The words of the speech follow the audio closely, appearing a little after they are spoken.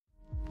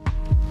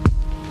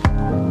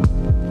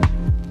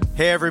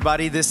Hey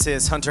everybody, this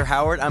is Hunter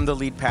Howard. I'm the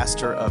lead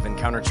pastor of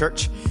Encounter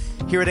Church.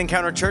 Here at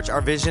Encounter Church, our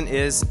vision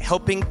is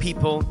helping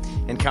people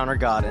encounter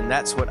God, and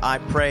that's what I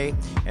pray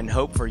and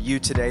hope for you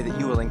today, that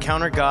you will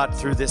encounter God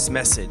through this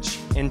message.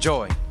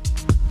 Enjoy.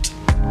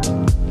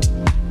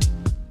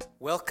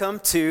 Welcome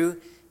to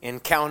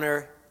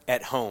Encounter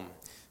at Home.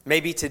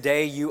 Maybe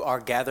today you are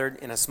gathered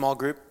in a small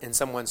group in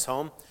someone's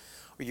home,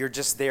 or you're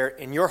just there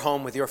in your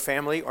home with your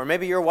family, or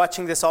maybe you're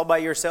watching this all by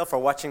yourself or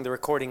watching the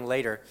recording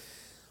later.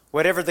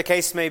 Whatever the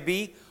case may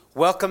be,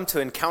 welcome to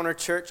Encounter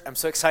Church. I'm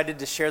so excited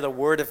to share the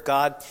Word of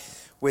God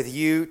with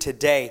you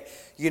today.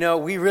 You know,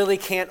 we really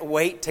can't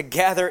wait to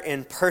gather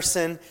in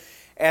person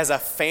as a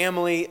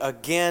family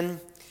again.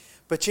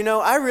 But you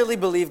know, I really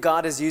believe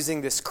God is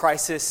using this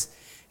crisis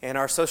and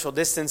our social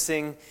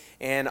distancing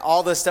and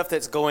all the stuff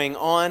that's going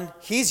on.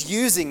 He's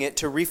using it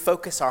to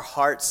refocus our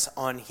hearts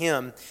on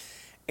Him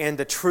and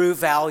the true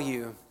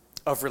value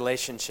of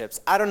relationships.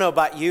 I don't know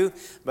about you,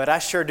 but I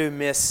sure do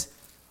miss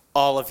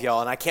all of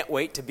y'all, and I can't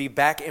wait to be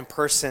back in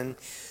person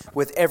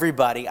with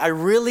everybody. I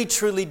really,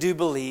 truly do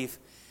believe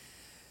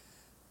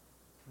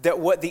that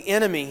what the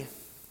enemy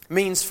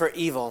means for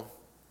evil,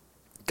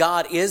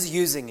 God is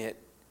using it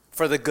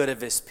for the good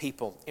of His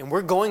people. And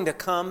we're going to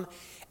come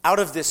out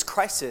of this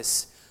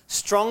crisis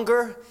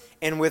stronger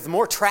and with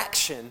more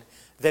traction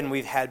than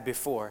we've had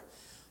before.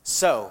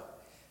 So,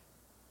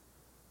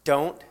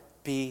 don't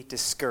be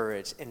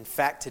discouraged. In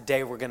fact,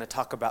 today we're going to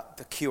talk about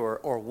the cure,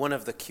 or one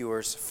of the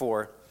cures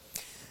for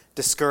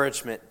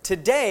discouragement.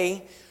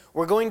 Today,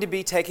 we're going to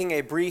be taking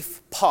a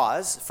brief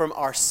pause from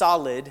our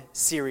Solid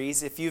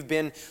series. If you've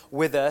been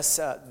with us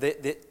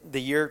the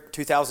year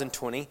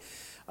 2020,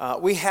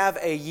 we have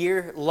a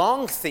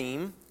year-long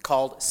theme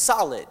called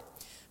Solid,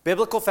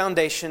 Biblical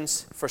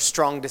Foundations for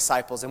Strong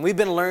Disciples. And we've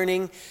been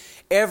learning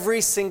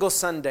every single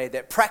Sunday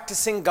that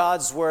practicing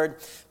God's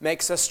Word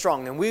makes us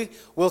strong. And we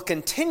will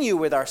continue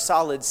with our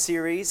Solid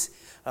series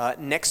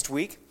next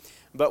week.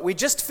 But we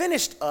just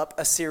finished up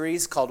a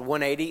series called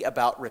 180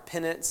 about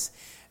repentance.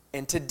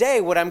 And today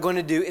what I'm going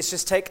to do is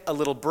just take a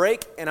little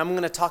break, and I'm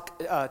going to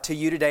talk to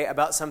you today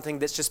about something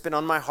that's just been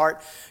on my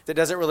heart that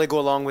doesn't really go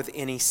along with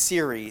any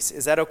series.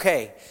 Is that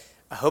okay?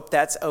 I hope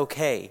that's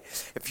okay.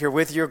 If you're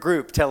with your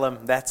group, tell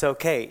them that's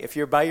okay. If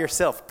you're by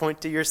yourself, point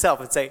to yourself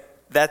and say,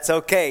 that's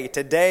okay.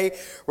 Today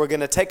we're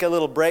going to take a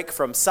little break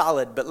from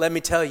Solid. But let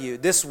me tell you,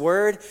 this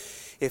word,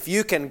 if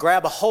you can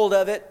grab a hold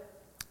of it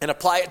and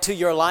apply it to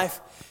your life,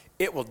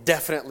 it will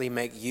definitely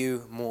make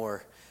you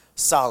more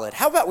solid.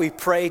 How about we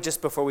pray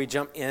just before we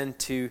jump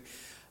into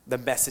the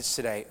message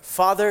today?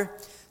 Father,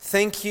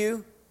 thank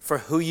you for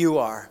who you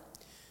are.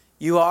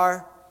 You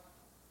are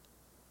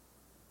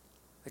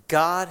the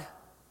God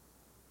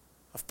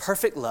of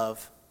perfect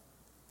love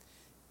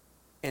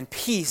and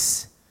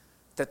peace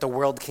that the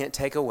world can't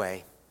take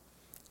away.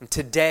 And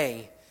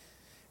today,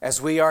 as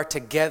we are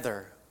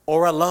together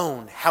or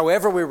alone,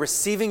 however we're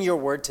receiving your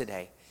word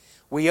today,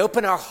 we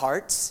open our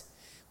hearts,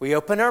 we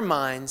open our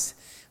minds,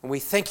 and we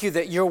thank you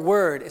that your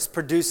word is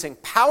producing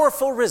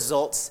powerful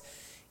results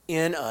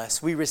in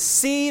us. We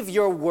receive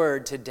your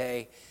word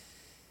today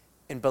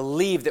and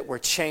believe that we're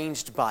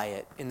changed by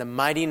it. In the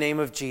mighty name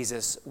of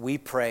Jesus, we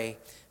pray.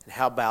 And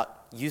how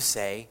about you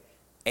say,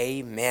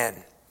 amen.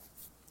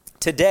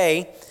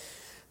 Today,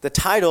 the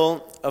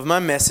title of my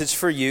message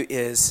for you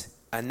is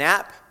A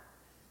Nap,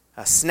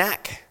 a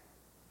Snack,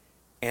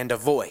 and a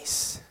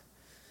Voice.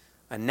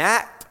 A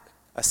nap,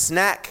 a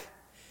snack,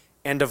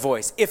 and a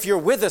voice. If you're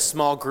with a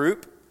small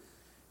group,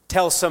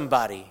 tell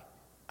somebody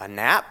a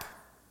nap,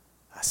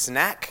 a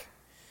snack,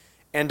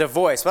 and a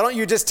voice. Why don't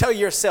you just tell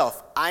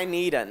yourself, I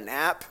need a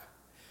nap,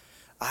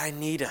 I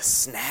need a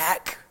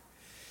snack,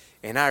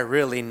 and I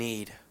really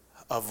need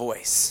a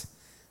voice,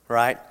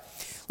 right?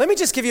 Let me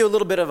just give you a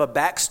little bit of a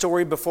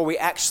backstory before we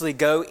actually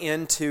go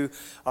into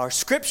our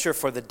scripture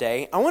for the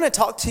day. I want to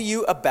talk to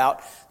you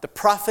about the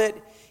prophet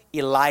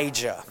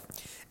Elijah.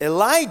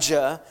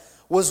 Elijah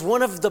was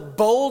one of the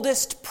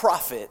boldest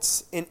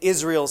prophets in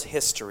Israel's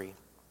history.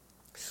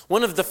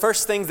 One of the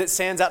first things that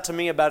stands out to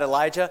me about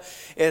Elijah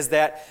is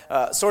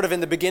that sort of in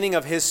the beginning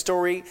of his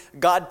story,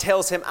 God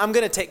tells him, I'm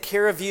going to take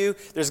care of you.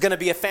 There's going to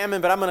be a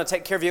famine, but I'm going to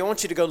take care of you. I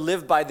want you to go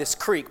live by this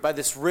creek, by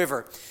this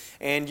river.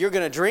 And you're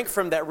going to drink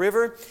from that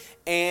river.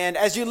 And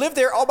as you live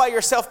there all by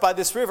yourself by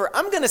this river,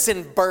 I'm going to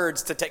send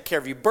birds to take care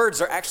of you. Birds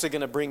are actually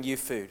going to bring you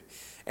food.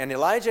 And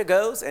Elijah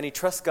goes and he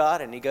trusts God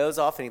and he goes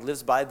off and he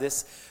lives by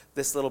this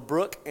little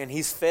brook, and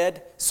he's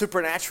fed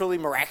supernaturally,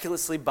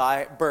 miraculously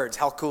by birds.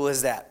 How cool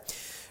is that?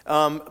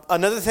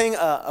 Another thing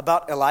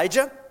about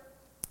Elijah,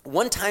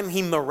 one time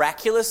he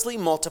miraculously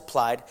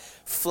multiplied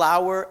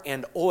flour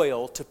and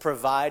oil to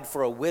provide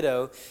for a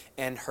widow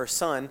and her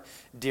son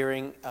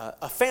during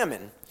a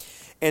famine.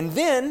 And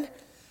then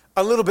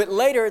a little bit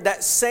later,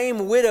 that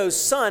same widow's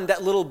son,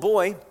 that little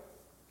boy,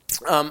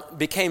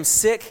 became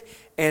sick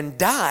and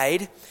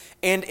died,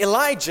 and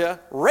Elijah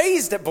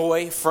raised that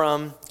boy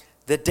from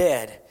the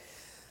dead.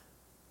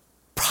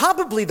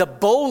 Probably the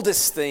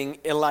boldest thing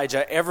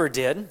Elijah ever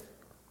did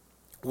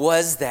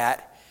was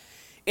that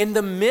in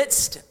the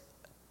midst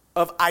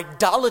of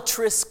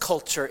idolatrous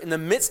culture in the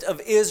midst of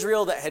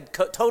Israel that had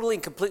totally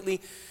and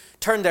completely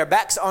turned their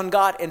backs on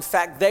God. In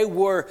fact, they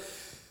were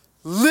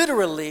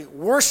literally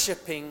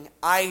worshiping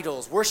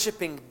idols,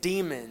 worshiping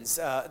demons.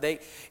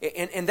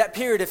 In that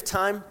period of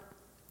time,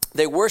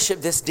 they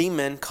worshiped this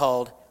demon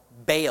called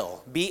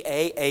Baal,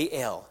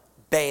 B-A-A-L,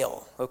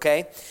 Baal,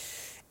 okay?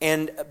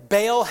 And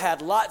Baal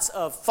had lots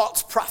of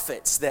false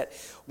prophets that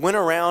went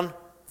around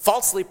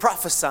falsely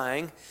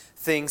prophesying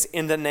things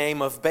in the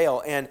name of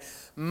Baal. And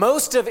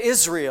most of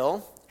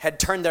Israel had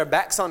turned their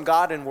backs on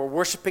God and were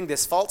worshiping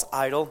this false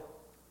idol,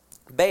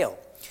 Baal.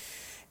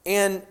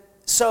 And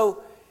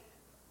so,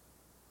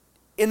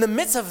 in the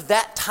midst of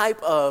that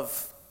type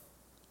of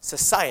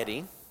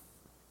society,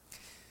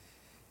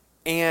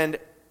 and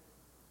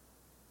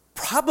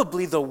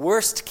probably the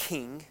worst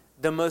king,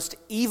 the most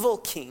evil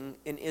king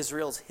in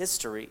Israel's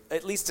history,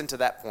 at least until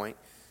that point,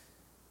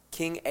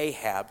 King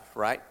Ahab,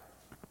 right?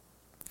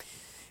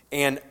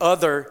 And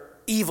other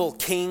evil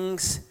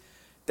kings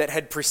that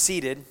had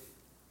preceded,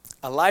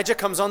 Elijah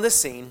comes on the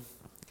scene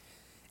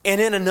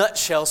and in a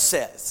nutshell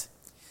says,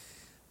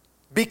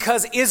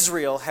 because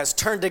Israel has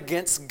turned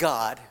against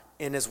God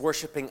and is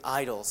worshiping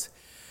idols,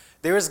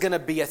 there is going to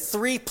be a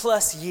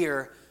 3+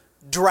 year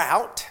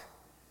drought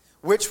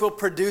which will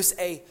produce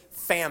a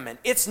famine.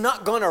 It's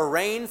not going to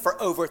rain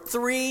for over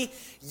 3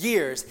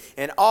 years,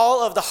 and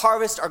all of the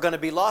harvest are going to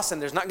be lost,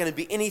 and there's not going to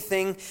be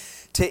anything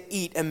to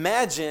eat.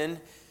 Imagine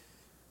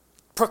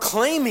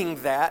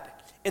proclaiming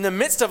that in the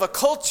midst of a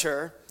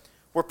culture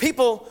where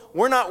people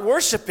were not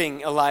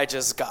worshiping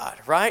Elijah's God,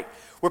 right?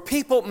 Where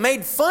people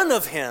made fun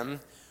of him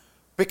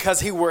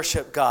because he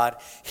worshiped God.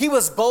 He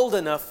was bold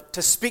enough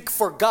to speak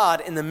for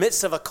God in the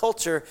midst of a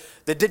culture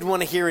that didn't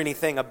want to hear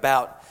anything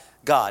about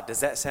God.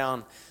 Does that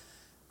sound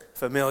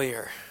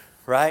familiar,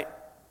 right?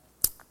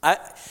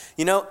 And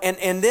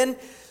then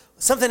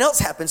something else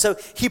happened. So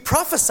he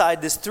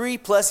prophesied this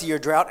 3+ year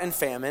drought and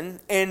famine,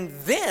 and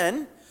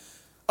then,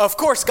 of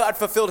course, God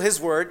fulfilled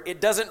his word. It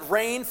doesn't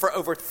rain for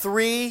over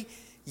 3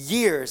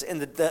 years,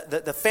 and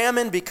the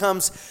famine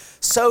becomes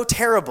so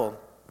terrible.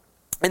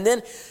 And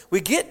then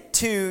we get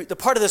to the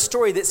part of the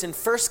story that's in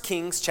 1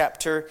 Kings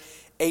chapter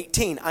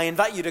 18. I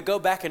invite you to go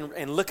back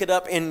and look it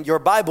up in your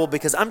Bible,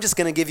 because I'm just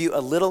going to give you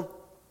a little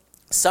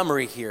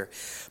summary here.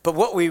 But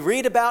what we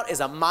read about is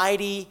a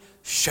mighty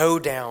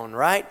showdown,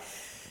 right?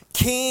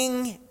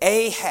 King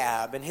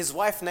Ahab, and his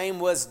wife's name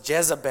was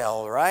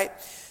Jezebel, right?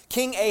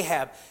 King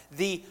Ahab,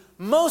 the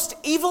most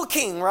evil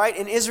king, right,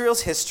 in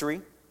Israel's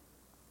history.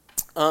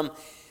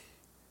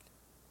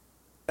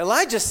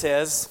 Elijah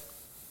says,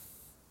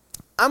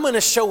 I'm going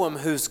to show him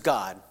who's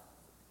God.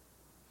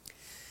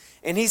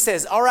 And he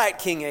says, all right,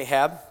 King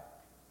Ahab,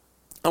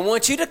 I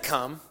want you to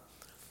come,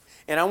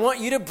 and I want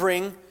you to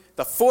bring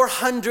the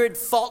 400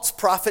 false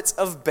prophets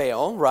of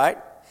Baal, right?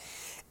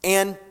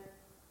 And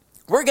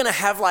we're going to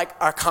have like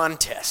our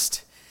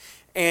contest.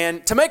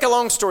 And to make a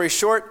long story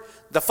short,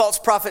 the false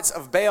prophets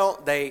of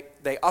Baal, they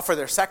offer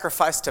their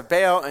sacrifice to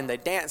Baal, and they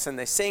dance and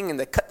they sing and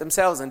they cut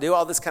themselves and do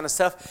all this kind of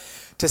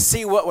stuff to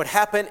see what would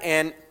happen,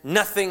 and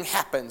nothing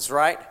happens,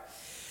 right?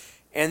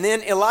 And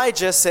then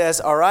Elijah says,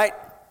 all right,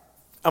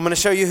 I'm going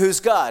to show you who's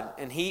God.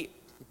 And he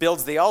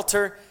builds the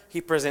altar.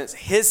 He presents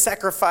his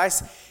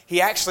sacrifice.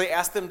 He actually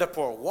asked them to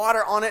pour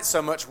water on it,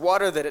 so much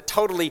water that it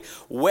totally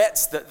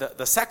wets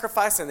the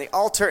sacrifice and the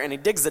altar, and he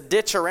digs a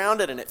ditch around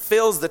it, and it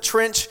fills the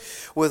trench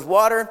with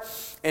water.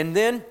 And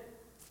then,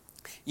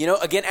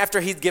 again,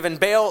 after he's given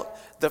Baal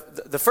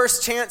the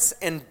first chance,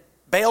 and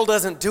Baal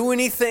doesn't do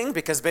anything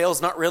because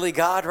Baal's not really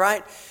God,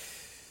 right?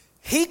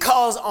 He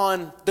calls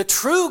on the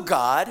true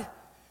God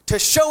to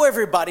show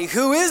everybody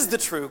who is the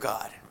true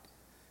God.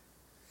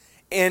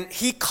 And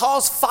he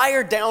calls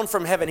fire down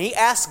from heaven. He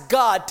asks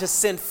God to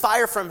send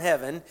fire from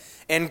heaven,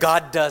 and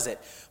God does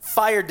it.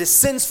 Fire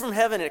descends from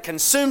heaven, it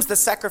consumes the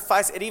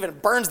sacrifice, it even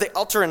burns the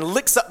altar and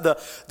licks up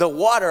the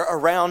water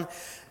around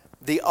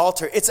the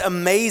altar. It's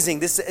amazing.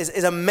 This is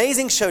an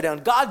amazing showdown.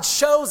 God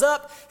shows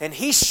up and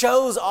he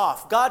shows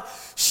off. God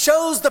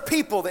shows the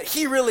people that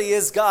he really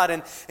is God.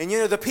 And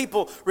the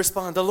people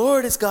respond, the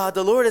Lord is God,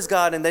 the Lord is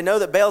God. And they know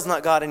that Baal's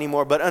not God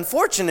anymore. But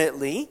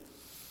unfortunately,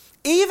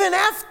 even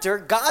after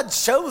God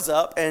shows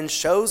up and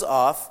shows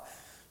off,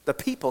 the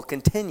people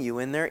continue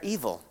in their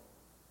evil.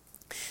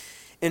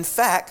 In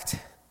fact,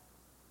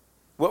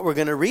 what we're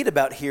going to read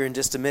about here in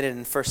just a minute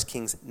in 1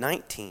 Kings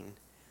 19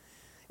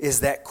 is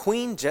that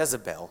Queen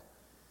Jezebel,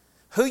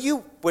 who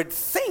you would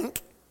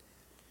think,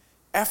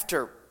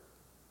 after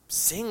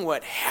seeing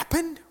what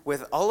happened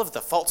with all of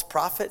the false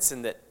prophets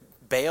and that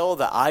Baal,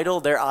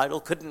 their idol,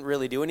 couldn't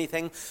really do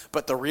anything,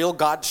 but the real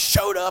God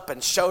showed up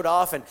and showed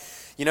off, and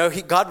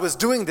God was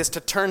doing this to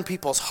turn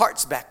people's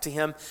hearts back to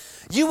him.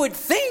 You would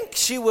think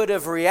she would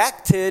have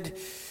reacted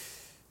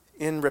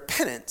in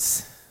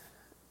repentance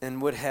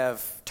and would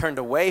have turned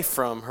away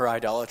from her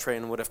idolatry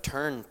and would have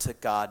turned to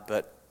God,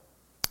 but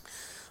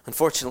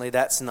unfortunately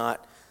that's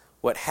not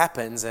what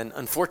happens. And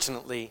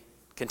unfortunately,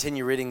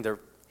 continue reading the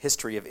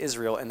history of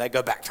Israel, and they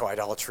go back to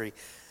idolatry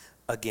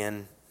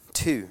again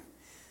too.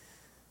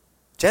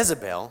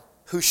 Jezebel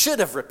who should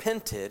have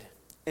repented,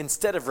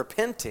 instead of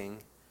repenting,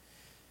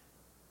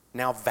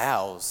 now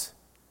vows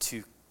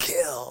to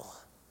kill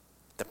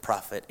the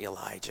prophet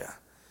Elijah.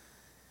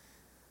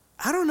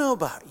 I don't know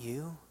about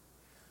you,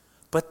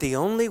 but the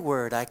only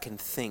word I can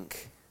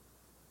think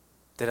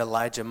that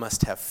Elijah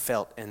must have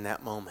felt in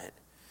that moment,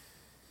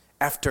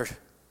 after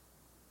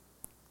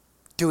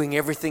doing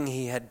everything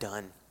he had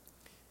done,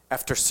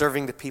 after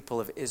serving the people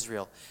of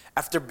Israel,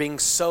 after being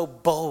so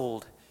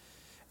bold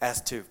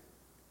as to,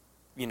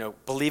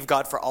 believe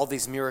God for all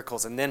these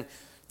miracles, and then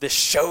this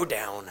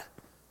showdown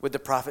with the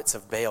prophets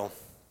of Baal.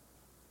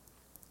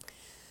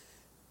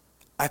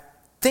 I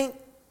think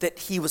that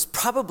he was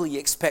probably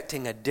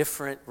expecting a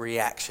different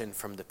reaction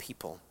from the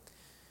people.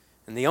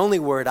 And the only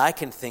word I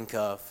can think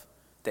of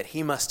that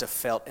he must have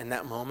felt in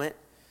that moment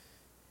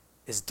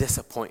is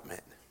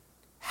disappointment.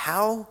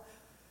 How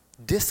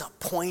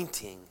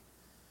disappointing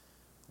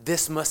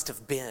this must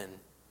have been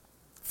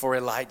for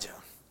Elijah.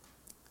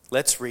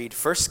 Let's read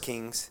 1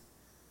 Kings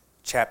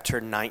chapter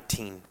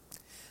 19.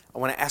 I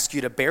want to ask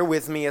you to bear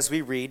with me as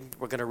we read.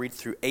 We're going to read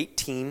through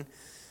 18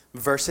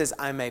 verses.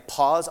 I may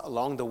pause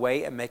along the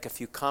way and make a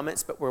few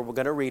comments, but we're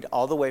going to read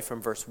all the way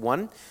from verse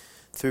 1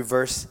 through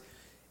verse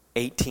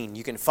 18.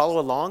 You can follow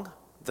along.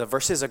 The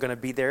verses are going to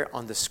be there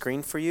on the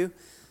screen for you.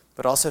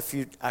 But also,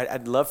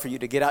 I'd love for you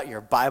to get out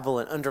your Bible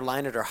and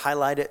underline it or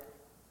highlight it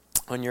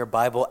on your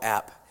Bible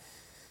app.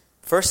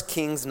 1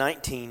 Kings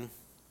 19,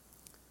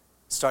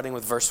 starting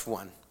with verse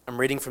 1. I'm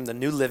reading from the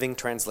New Living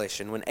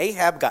Translation. When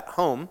Ahab got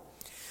home,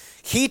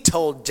 he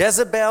told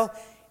Jezebel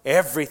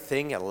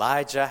everything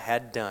Elijah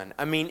had done.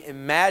 I mean,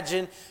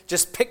 imagine,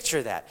 just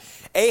picture that.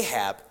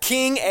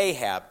 King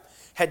Ahab,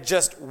 had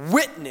just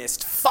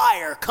witnessed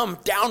fire come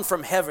down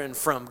from heaven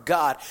from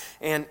God.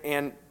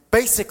 And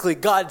basically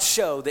God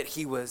showed that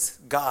he was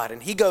God.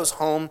 And he goes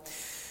home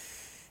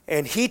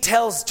and he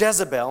tells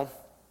Jezebel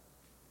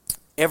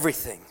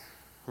everything,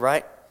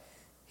 right?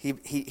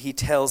 He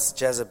tells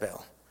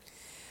Jezebel.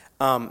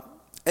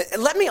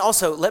 Let me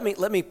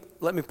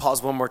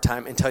pause one more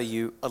time and tell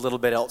you a little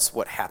bit else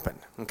what happened,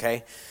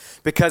 okay?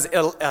 Because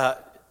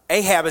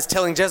Ahab is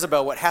telling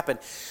Jezebel what happened.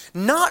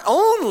 Not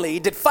only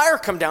did fire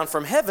come down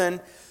from heaven,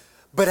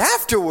 but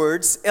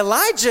afterwards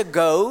Elijah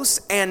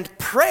goes and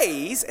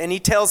prays, and he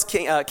tells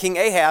King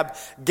Ahab,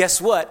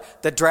 guess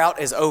what? The drought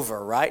is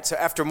over, right? So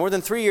after more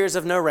than 3 years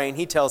of no rain,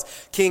 he tells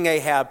King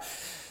Ahab,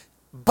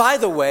 by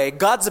the way,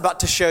 God's about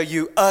to show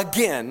you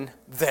again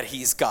that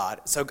he's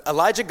God. So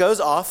Elijah goes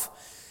off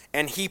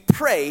and he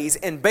prays,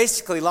 and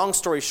basically, long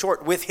story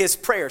short, with his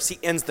prayers, he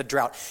ends the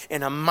drought,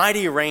 and a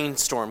mighty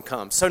rainstorm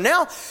comes. So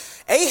now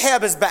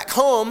Ahab is back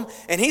home,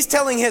 and he's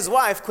telling his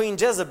wife, Queen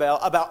Jezebel,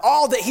 about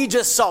all that he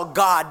just saw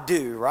God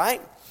do,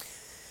 right?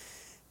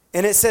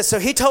 And it says, so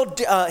he told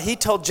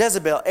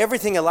Jezebel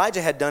everything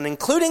Elijah had done,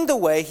 including the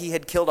way he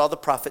had killed all the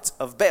prophets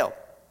of Baal.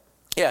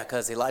 Yeah,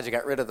 because Elijah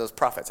got rid of those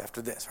prophets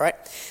after this, right?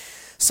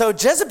 So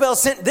Jezebel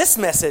sent this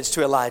message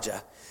to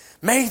Elijah.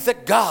 May the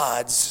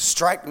gods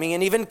strike me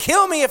and even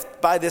kill me if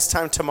by this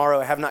time tomorrow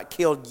I have not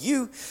killed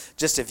you,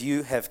 just as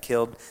you have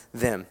killed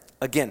them.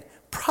 Again,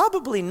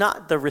 probably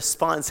not the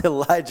response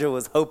Elijah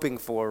was hoping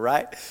for,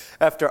 right?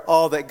 After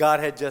all that God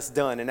had just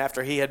done and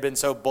after he had been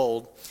so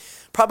bold.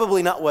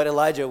 Probably not what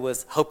Elijah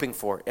was hoping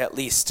for, at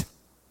least.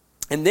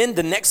 And then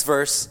the next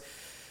verse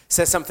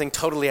says something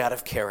totally out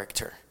of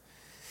character.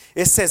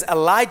 It says,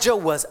 Elijah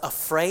was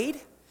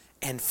afraid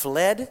and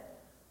fled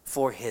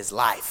for his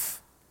life.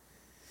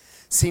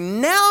 See,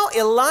 now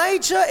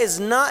Elijah is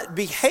not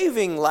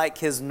behaving like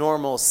his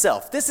normal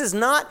self. This is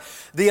not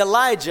the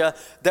Elijah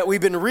that we've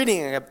been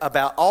reading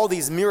about, all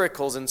these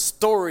miracles and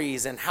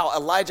stories and how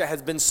Elijah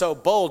has been so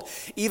bold,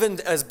 even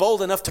as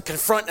bold enough to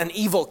confront an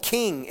evil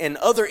king and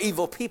other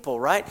evil people,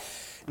 right?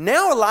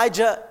 Now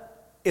Elijah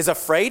is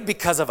afraid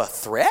because of a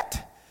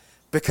threat,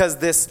 because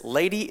this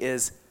lady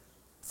is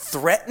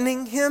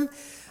threatening him.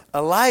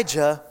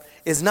 Elijah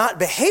is not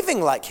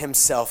behaving like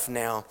himself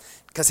now,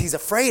 because he's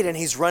afraid and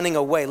he's running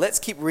away. Let's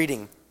keep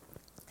reading.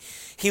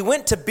 He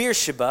went to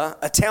Beersheba,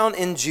 a town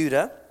in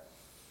Judah,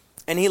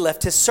 and he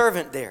left his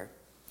servant there.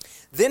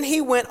 Then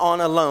he went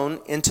on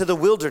alone into the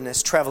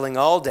wilderness, traveling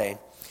all day.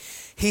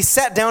 He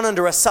sat down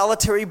under a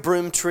solitary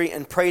broom tree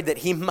and prayed that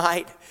he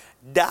might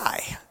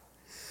die.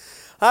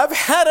 I've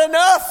had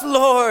enough,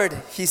 Lord,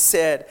 he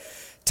said.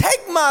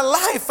 Take my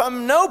life.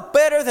 I'm no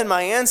better than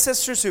my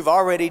ancestors who've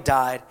already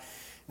died.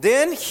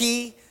 Then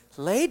he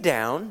lay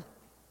down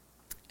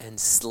and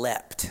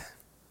slept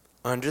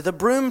under the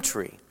broom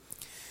tree.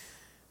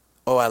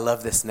 Oh, I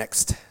love this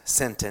next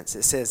sentence.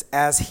 It says,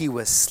 as he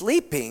was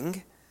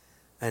sleeping,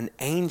 an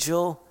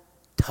angel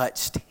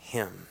touched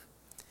him.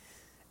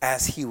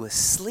 As he was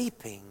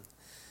sleeping,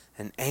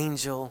 an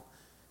angel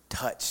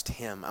touched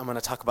him. I'm going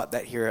to talk about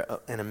that here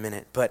in a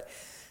minute. But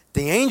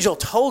the angel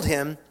told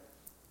him,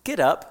 get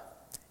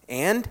up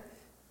and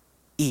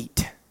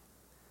eat.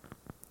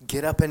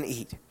 Get up and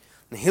eat.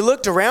 And he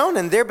looked around,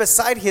 and there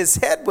beside his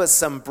head was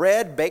some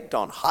bread baked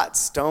on hot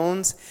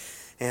stones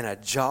and a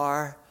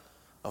jar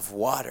of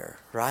water,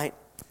 right?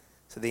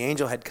 So the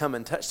angel had come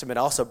and touched him and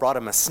also brought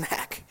him a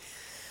snack.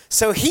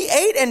 So he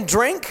ate and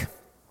drank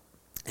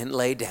and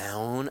lay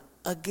down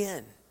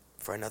again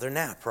for another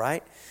nap,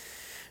 right?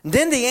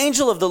 Then the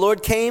angel of the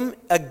Lord came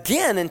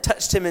again and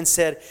touched him and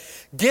said,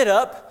 "Get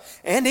up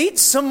and eat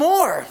some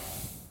more,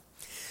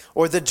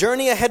 or the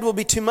journey ahead will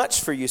be too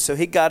much for you." So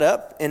he got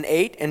up and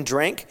ate and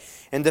drank,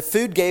 and the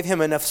food gave him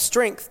enough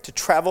strength to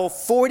travel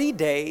 40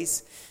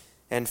 days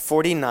and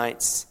 40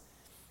 nights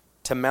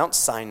to Mount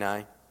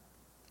Sinai,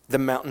 the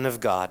mountain of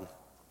God.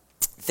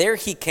 There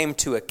he came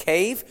to a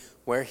cave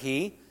where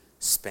he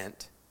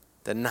spent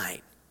the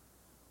night.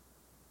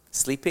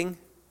 Sleeping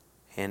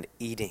and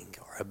eating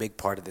are a big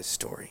part of this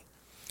story.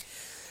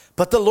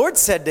 But the Lord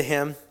said to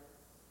him,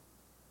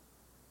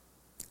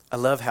 I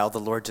love how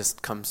the Lord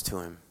just comes to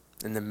him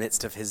in the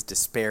midst of his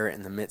despair,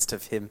 in the midst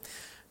of him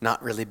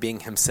not really being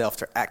himself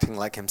or acting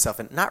like himself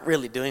and not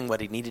really doing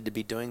what he needed to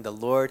be doing. The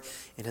Lord,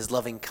 in his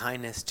loving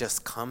kindness,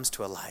 just comes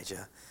to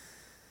Elijah.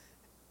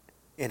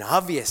 And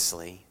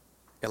obviously,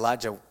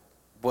 Elijah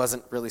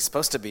wasn't really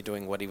supposed to be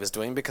doing what he was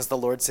doing, because the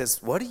Lord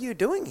says, "What are you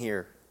doing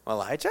here,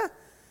 Elijah?"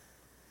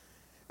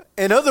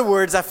 In other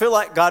words, I feel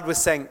like God was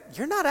saying,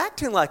 "You're not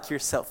acting like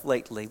yourself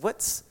lately.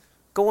 What's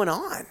going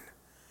on?"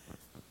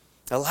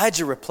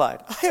 Elijah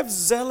replied, "I have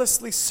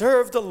zealously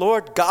served the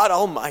Lord God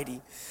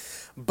Almighty,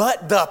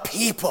 but the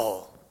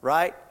people,"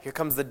 right? Here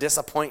comes the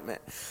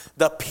disappointment.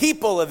 "The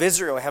people of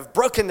Israel have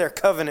broken their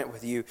covenant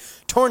with you,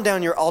 torn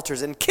down your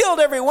altars, and killed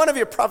every one of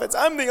your prophets.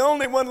 I'm the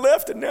only one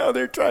left, and now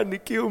they're trying to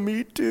kill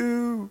me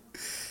too."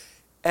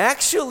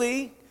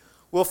 Actually,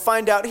 we'll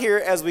find out here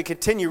as we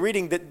continue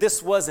reading that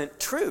this wasn't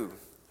true,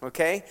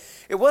 okay?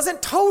 It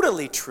wasn't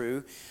totally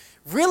true.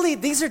 Really,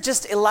 these are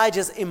just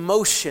Elijah's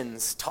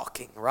emotions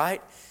talking,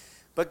 right?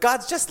 But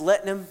God's just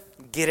letting him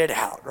get it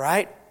out,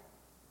 right?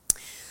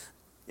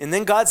 And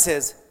then God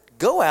says,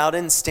 "Go out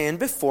and stand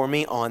before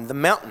me on the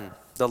mountain,"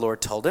 the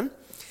Lord told him.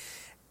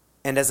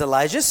 And as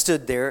Elijah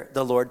stood there,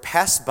 the Lord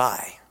passed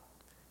by,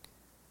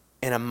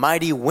 and a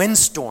mighty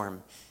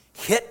windstorm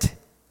hit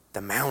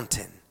the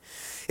mountain.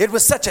 It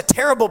was such a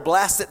terrible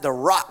blast that the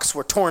rocks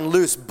were torn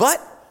loose,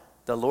 but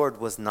the Lord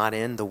was not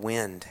in the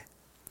wind.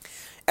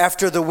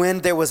 After the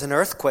wind, there was an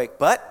earthquake,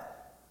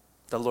 but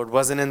the Lord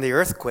wasn't in the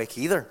earthquake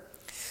either.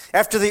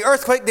 After the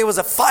earthquake, there was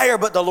a fire,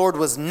 but the Lord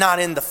was not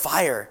in the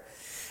fire.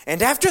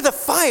 And after the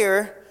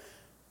fire,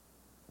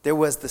 there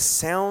was the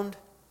sound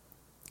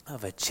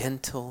of a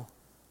gentle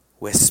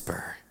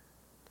whisper.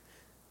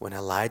 When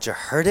Elijah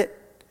heard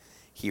it,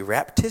 he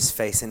wrapped his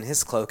face in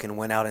his cloak and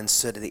went out and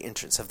stood at the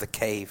entrance of the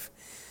cave.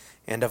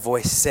 And a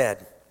voice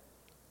said,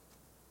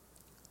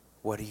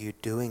 "What are you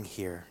doing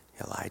here,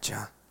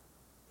 Elijah?"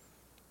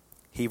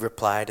 He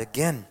replied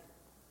again,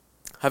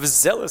 "I've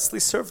zealously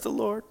served the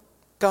Lord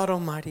God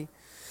Almighty.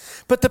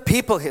 But the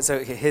people,"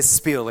 his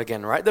spiel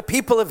again, right? "The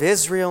people of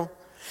Israel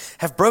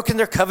have broken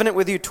their covenant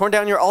with you, torn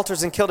down your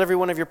altars, and killed every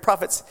one of your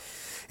prophets."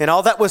 And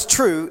all that was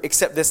true,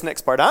 except this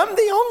next part. "I'm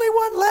the only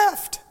one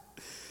left.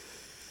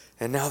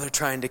 And now they're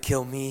trying to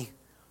kill me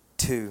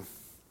too."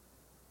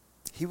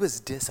 He was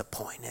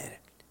disappointed.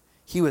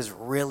 He was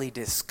really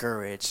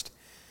discouraged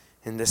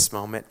in this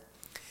moment.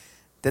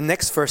 The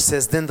next verse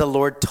says, "Then the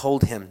Lord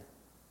told him,"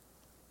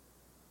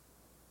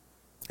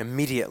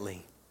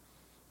 immediately,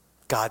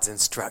 God's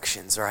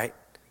instructions, right?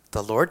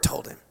 The Lord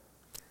told him,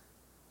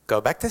 "Go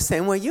back the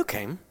same way you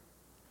came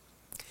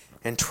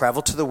and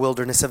travel to the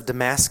wilderness of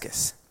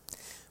Damascus.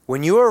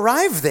 When you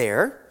arrive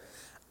there,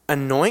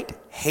 anoint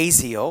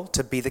Hazael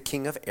to be the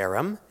king of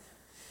Aram.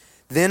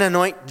 Then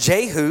anoint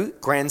Jehu,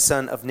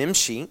 grandson of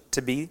Nimshi,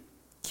 to be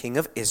king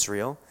of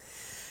Israel.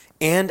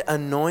 And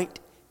anoint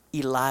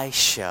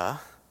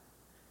Elisha,"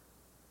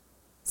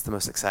 it's the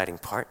most exciting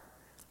part,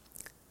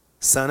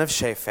 "son of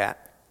Shaphat,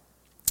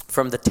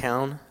 from the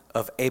town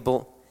of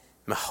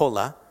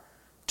Abel-Meholah,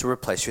 to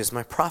replace you as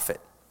my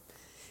prophet.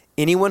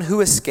 Anyone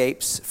who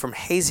escapes from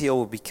Hazael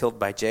will be killed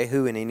by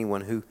Jehu, and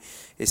anyone who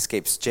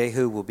escapes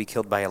Jehu will be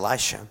killed by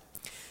Elisha.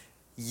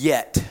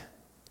 Yet,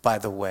 by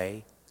the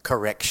way,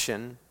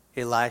 correction,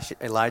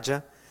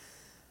 Elijah,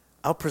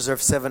 I'll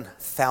preserve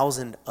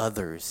 7,000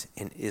 others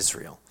in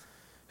Israel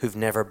who've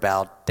never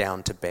bowed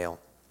down to Baal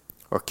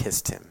or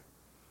kissed him."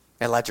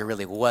 Elijah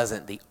really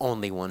wasn't the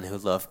only one who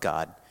loved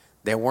God.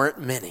 There weren't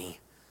many,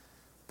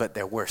 but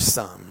there were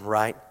some,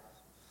 right?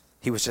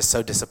 He was just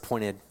so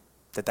disappointed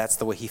that that's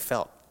the way he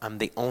felt. I'm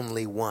the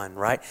only one,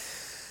 right?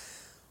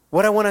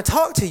 What I want to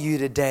talk to you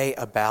today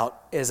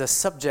about is a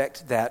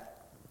subject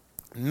that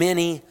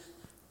many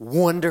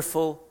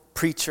wonderful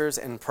preachers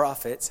and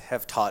prophets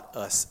have taught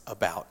us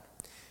about,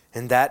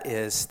 and that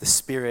is the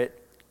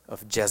spirit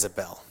of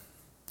Jezebel.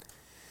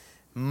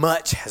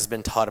 Much has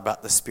been taught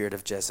about the spirit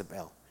of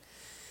Jezebel.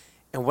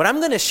 And what I'm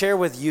going to share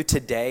with you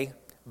today,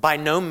 by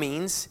no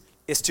means,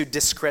 is to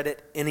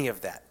discredit any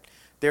of that.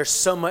 There's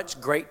so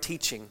much great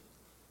teaching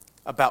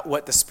about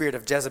what the spirit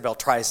of Jezebel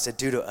tries to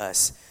do to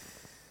us.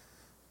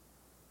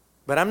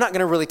 But I'm not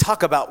going to really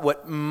talk about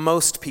what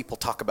most people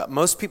talk about.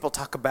 Most people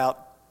talk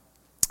about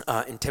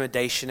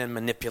intimidation and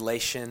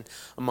manipulation,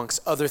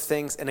 amongst other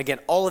things. And again,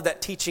 all of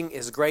that teaching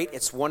is great.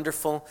 It's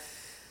wonderful.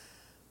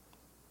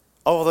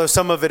 Although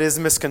some of it is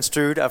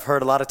misconstrued. I've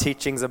heard a lot of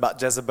teachings about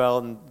Jezebel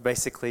and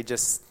basically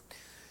just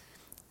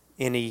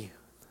any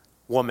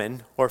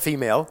woman or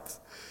female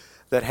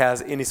that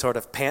has any sort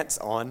of pants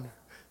on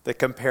that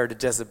compare to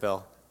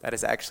Jezebel. That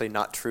is actually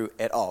not true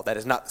at all. That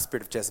is not the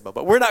spirit of Jezebel.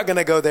 But we're not going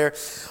to go there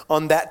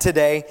on that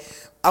today.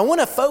 I want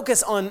to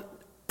focus on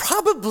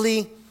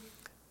probably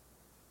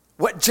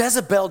what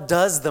Jezebel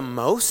does the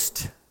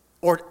most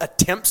or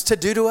attempts to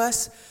do to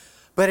us,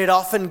 but it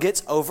often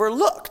gets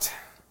overlooked.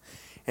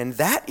 And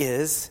that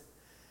is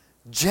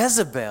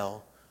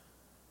Jezebel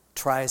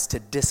tries to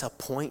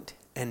disappoint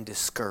and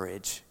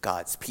discourage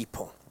God's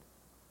people.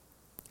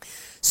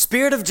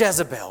 Spirit of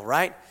Jezebel,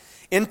 right?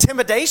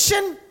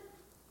 Intimidation?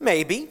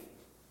 Maybe.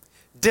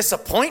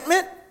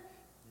 Disappointment?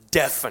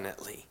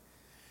 Definitely.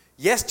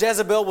 Yes,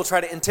 Jezebel will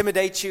try to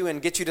intimidate you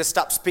and get you to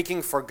stop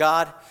speaking for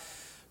God,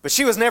 but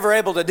she was never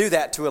able to do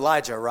that to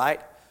Elijah, right?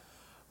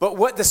 But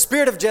what the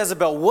spirit of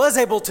Jezebel was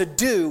able to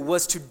do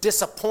was to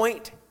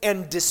disappoint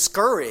and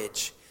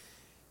discourage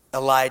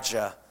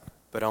Elijah,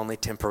 but only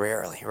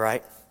temporarily,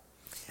 right?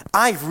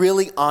 I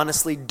really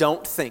honestly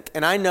don't think,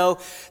 and I know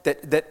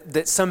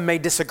that some may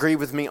disagree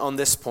with me on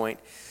this point,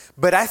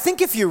 but I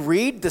think if you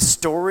read the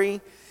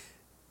story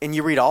and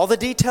you read all the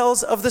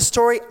details of the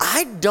story,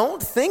 I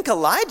don't think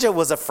Elijah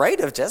was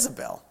afraid of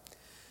Jezebel.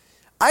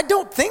 I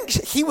don't think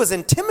he was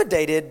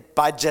intimidated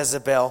by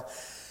Jezebel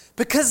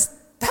because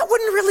that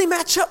wouldn't really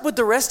match up with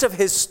the rest of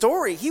his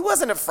story. He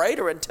wasn't afraid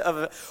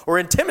or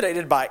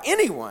intimidated by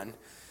anyone,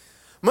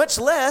 much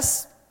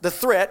less the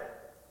threat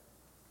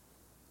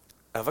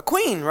of a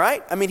queen,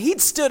 right? I mean, he'd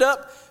stood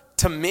up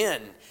to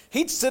men.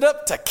 He'd stood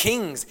up to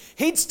kings.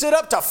 He'd stood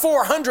up to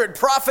 400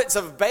 prophets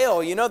of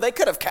Baal. You know, they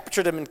could have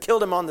captured him and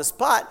killed him on the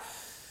spot.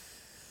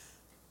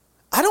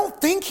 I don't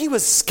think he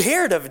was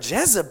scared of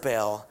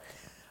Jezebel.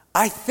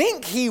 I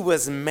think he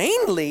was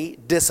mainly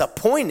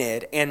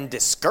disappointed and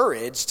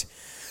discouraged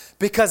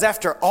because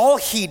after all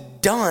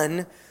he'd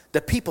done,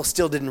 the people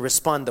still didn't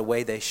respond the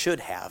way they should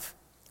have,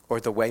 or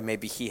the way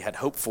maybe he had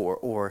hoped for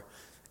or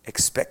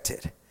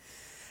expected.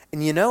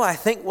 And you know, I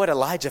think what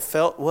Elijah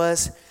felt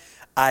was,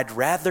 I'd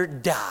rather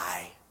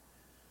die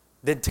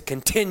than to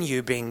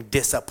continue being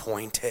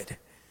disappointed.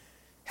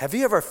 Have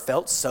you ever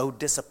felt so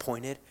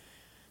disappointed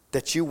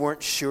that you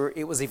weren't sure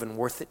it was even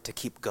worth it to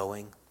keep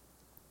going?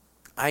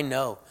 I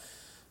know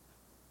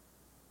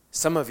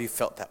some of you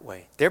felt that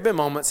way. There have been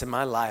moments in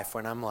my life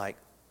when I'm like,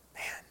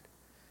 man,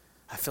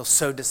 I feel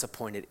so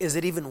disappointed. Is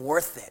it even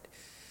worth it?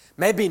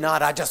 Maybe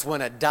not, I just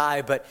want to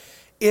die, but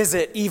is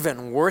it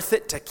even worth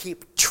it to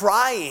keep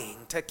trying,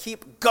 to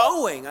keep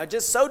going? I'm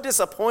just so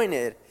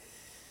disappointed.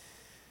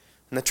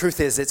 And the truth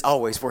is, it's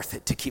always worth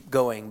it to keep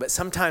going. But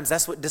sometimes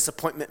that's what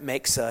disappointment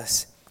makes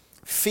us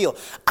feel.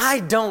 I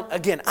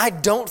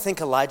don't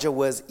think Elijah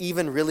was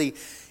even really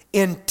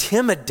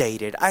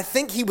intimidated. I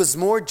think he was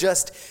more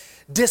just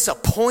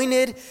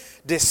disappointed,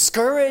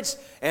 discouraged,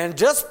 and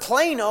just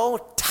plain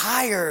old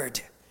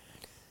tired.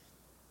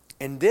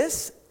 And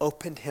this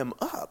opened him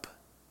up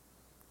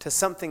to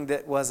something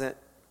that wasn't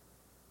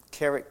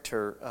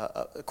character,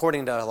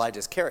 according to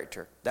Elijah's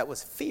character. That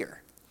was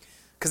fear.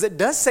 Because it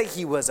does say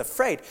he was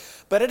afraid.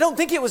 But I don't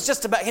think it was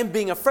just about him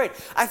being afraid.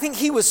 I think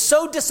he was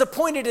so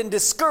disappointed and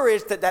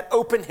discouraged that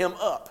opened him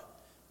up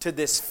to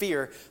this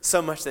fear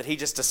so much that he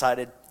just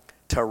decided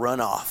to run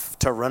off,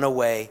 to run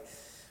away,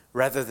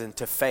 rather than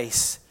to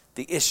face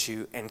the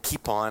issue and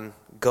keep on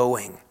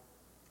going.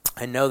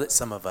 I know that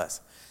some of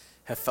us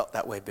have felt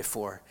that way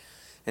before.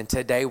 And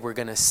today we're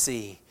going to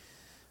see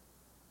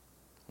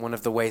one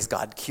of the ways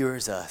God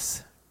cures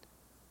us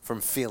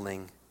from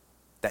feeling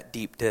that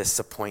deep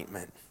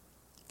disappointment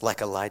like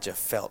Elijah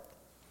felt.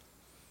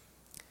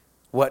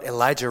 What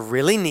Elijah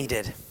really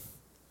needed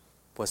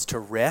was to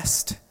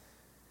rest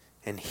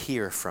and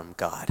hear from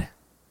God.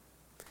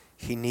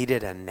 He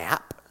needed a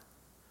nap,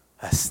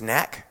 a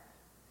snack,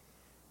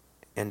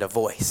 and a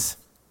voice.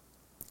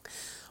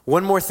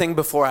 One more thing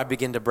before I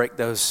begin to break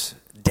those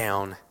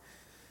down.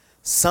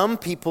 Some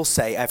people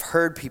say, I've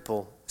heard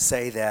people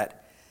say that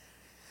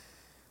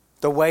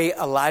the way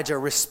Elijah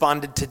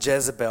responded to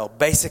Jezebel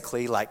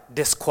basically like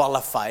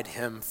disqualified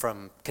him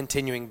from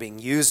continuing being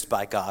used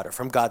by God or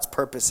from God's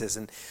purposes.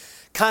 And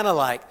kind of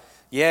like,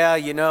 yeah,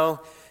 you know,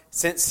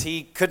 since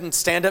he couldn't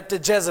stand up to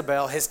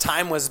Jezebel, his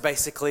time was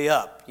basically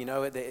up. You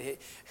know, the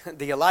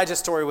Elijah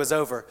story was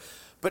over.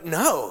 But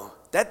no,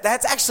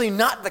 that's actually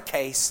not the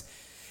case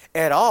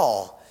at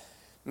all.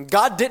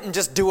 God didn't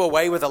just do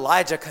away with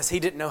Elijah because he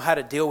didn't know how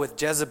to deal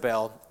with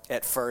Jezebel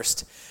at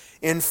first.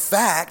 In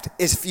fact,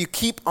 if you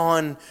keep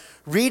on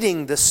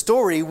reading the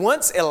story,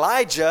 once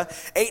Elijah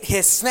ate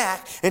his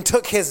snack and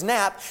took his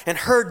nap and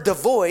heard the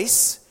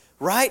voice,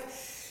 right,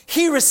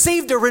 he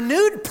received a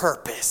renewed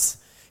purpose.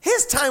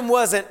 His time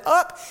wasn't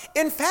up.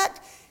 In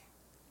fact,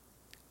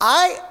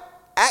 I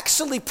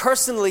actually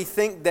personally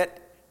think that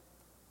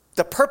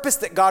the purpose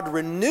that God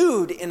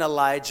renewed in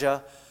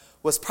Elijah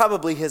was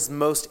probably his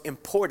most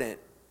important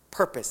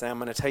purpose. And I'm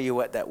going to tell you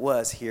what that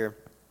was here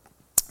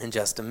in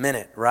just a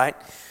minute, right?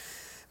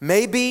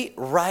 Maybe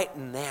right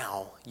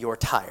now you're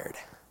tired.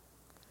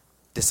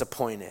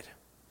 disappointed,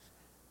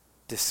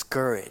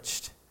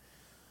 discouraged.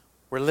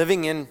 We're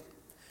living in,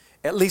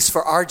 at least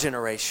for our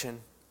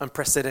generation,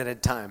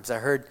 unprecedented times. I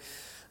heard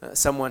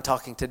someone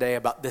talking today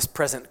about this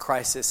present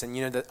crisis, and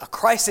a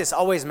crisis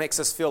always makes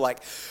us feel like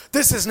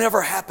this has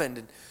never happened,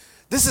 and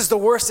this is the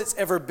worst it's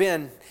ever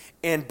been.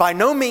 And by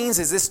no means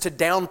is this to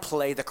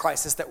downplay the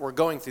crisis that we're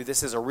going through.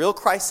 This is a real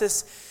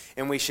crisis,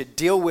 and we should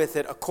deal with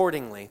it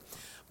accordingly.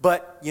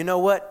 But you know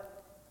what?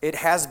 It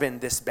has been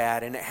this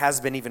bad, and it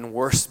has been even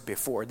worse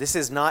before. This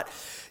is not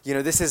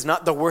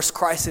the worst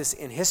crisis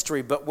in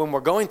history, but when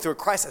we're going through a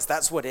crisis,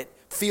 that's what it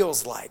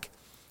feels like,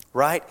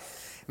 right?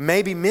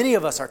 Maybe many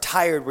of us are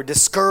tired, we're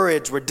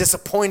discouraged, we're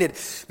disappointed.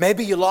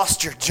 Maybe you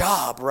lost your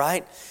job,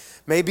 right?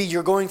 Maybe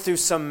you're going through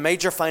some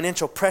major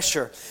financial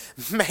pressure.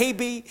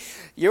 Maybe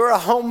you're a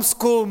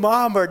homeschool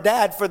mom or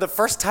dad for the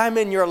first time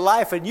in your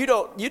life, and you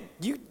don't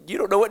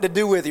know what to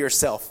do with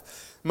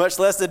yourself, much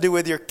less to do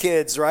with your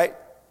kids, right?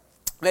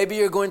 Maybe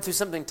you're going through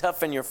something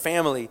tough in your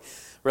family,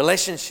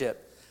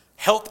 relationship,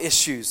 health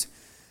issues.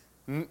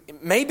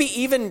 Maybe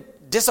even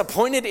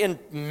disappointed in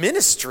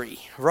ministry,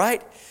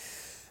 right?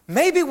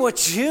 Maybe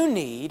what you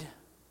need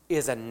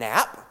is a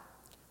nap,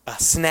 a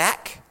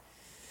snack,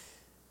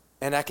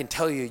 and I can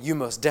tell you, you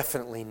most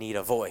definitely need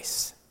a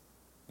voice.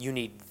 You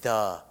need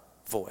the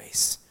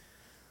voice.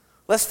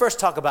 Let's first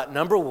talk about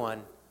number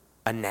one,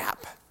 a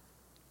nap.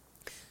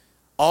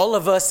 All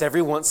of us,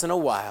 every once in a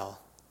while,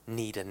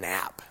 need a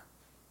nap,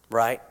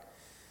 right?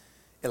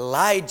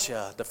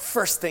 Elijah, the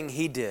first thing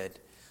he did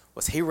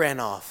was he ran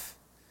off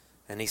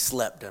and he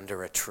slept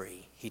under a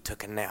tree. He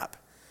took a nap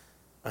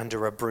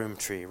under a broom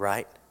tree,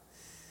 right?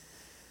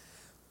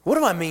 What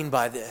do I mean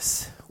by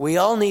this? We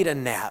all need a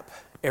nap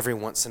every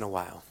once in a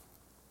while.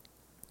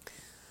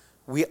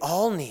 We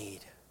all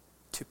need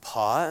to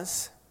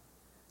pause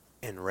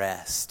and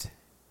rest.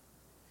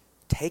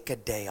 Take a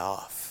day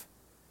off.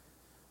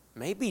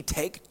 Maybe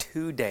take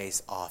 2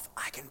 days off.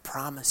 I can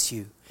promise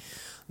you,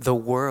 the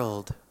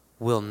world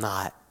will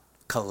not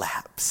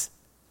collapse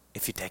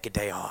if you take a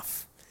day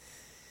off.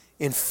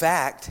 In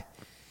fact,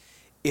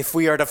 if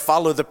we are to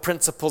follow the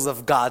principles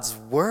of God's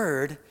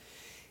word,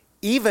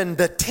 even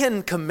the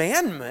 10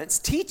 Commandments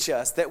teach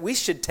us that we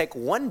should take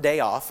 1 day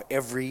off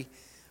every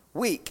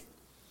week.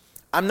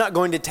 I'm not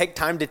going to take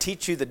time to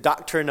teach you the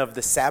doctrine of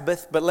the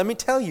Sabbath, but let me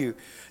tell you,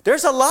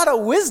 there's a lot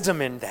of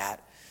wisdom in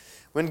that.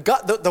 When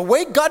God, the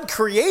way God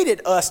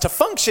created us to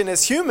function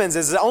as humans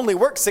is to only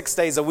work 6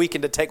 days a week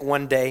and to take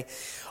 1 day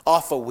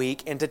off a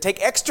week and to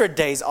take extra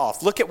days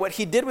off. Look at what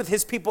he did with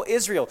his people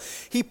Israel.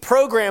 He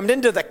programmed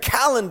into the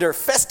calendar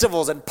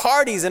festivals and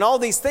parties and all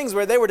these things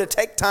where they were to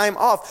take time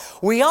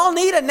off. We all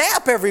need a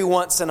nap every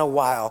once in a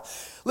while.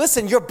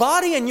 Listen, your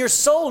body and your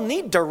soul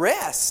need to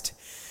rest.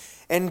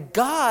 And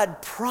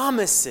God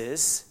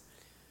promises,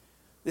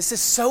 this is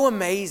so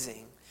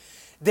amazing,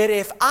 that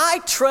if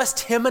I trust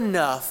him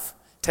enough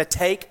to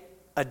take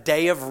a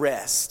day of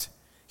rest,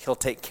 he'll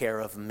take care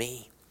of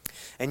me.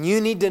 And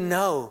you need to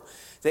know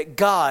that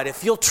God,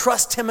 if you'll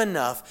trust him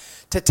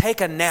enough to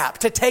take a nap,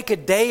 to take a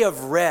day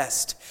of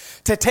rest,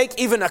 to take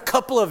even a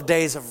couple of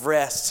days of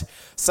rest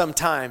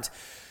sometimes,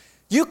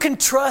 you can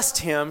trust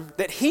him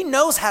that he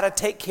knows how to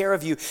take care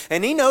of you,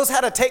 and he knows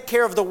how to take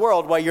care of the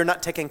world while you're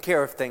not taking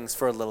care of things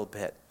for a little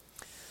bit.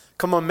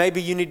 Come on,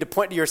 maybe you need to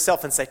point to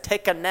yourself and say,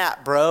 take a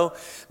nap, bro.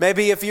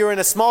 Maybe if you're in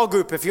a small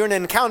group, if you're in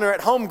an Encounter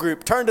at Home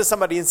group, turn to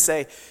somebody and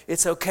say,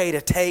 it's okay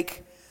to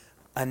take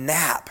a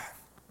nap.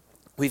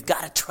 We've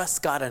got to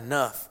trust God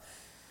enough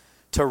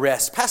to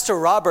rest. Pastor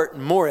Robert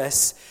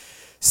Morris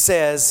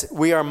says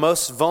we are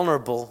most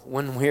vulnerable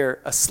when we're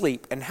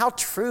asleep. And how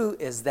true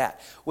is that?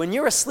 When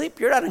you're asleep,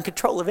 you're not in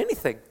control of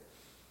anything.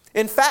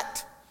 In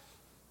fact,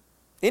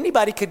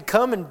 anybody could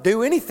come and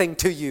do anything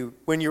to you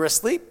when you're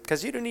asleep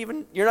because you're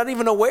not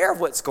even aware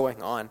of what's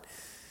going on.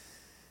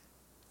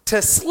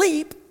 To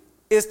sleep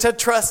is to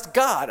trust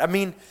God. I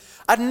mean,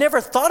 I'd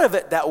never thought of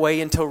it that way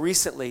until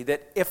recently,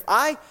 that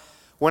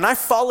when I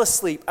fall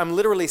asleep, I'm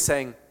literally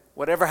saying,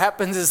 whatever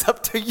happens is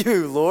up to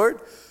you, Lord,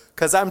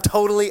 because I'm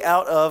totally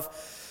out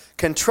of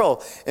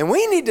control. And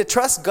we need to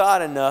trust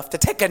God enough to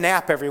take a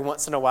nap every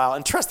once in a while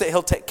and trust that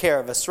he'll take care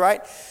of us,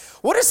 right?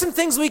 What are some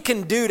things we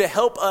can do to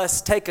help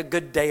us take a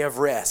good day of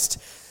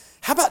rest?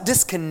 How about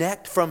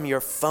disconnect from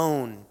your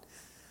phone?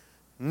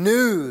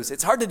 News.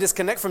 It's hard to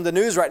disconnect from the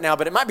news right now,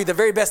 but it might be the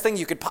very best thing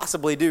you could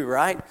possibly do,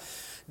 right?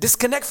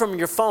 Disconnect from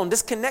your phone.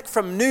 Disconnect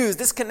from news.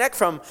 Disconnect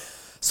from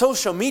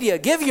social media.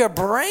 Give your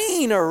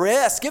brain a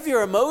rest. Give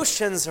your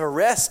emotions a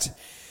rest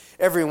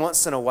every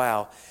once in a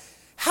while.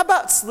 How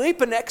about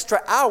sleep an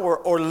extra hour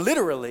or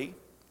literally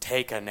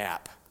take a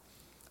nap?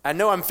 I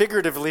know I'm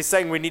figuratively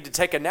saying we need to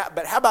take a nap,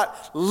 but how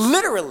about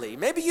literally?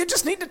 Maybe you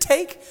just need to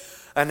take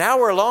an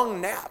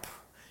hour-long nap.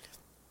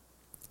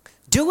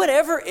 Do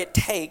whatever it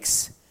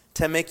takes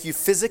to make you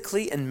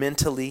physically and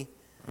mentally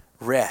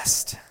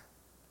rest,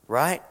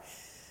 right?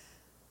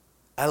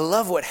 I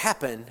love what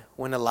happened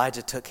when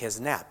Elijah took his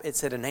nap. It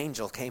said an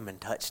angel came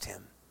and touched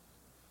him.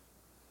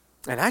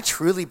 And I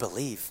truly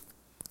believe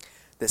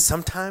that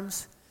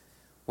sometimes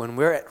when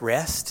we're at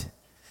rest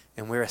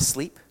and we're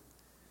asleep,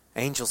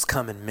 angels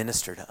come and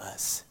minister to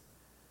us.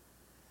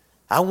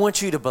 I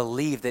want you to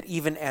believe that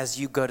even as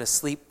you go to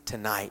sleep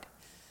tonight,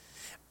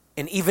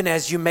 and even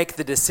as you make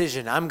the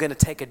decision, I'm going to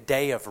take a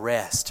day of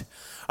rest.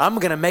 I'm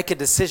going to make a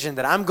decision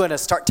that I'm going to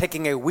start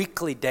taking a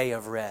weekly day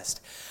of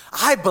rest.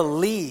 I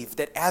believe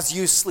that as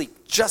you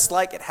sleep, just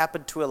like it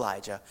happened to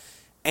Elijah,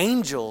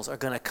 angels are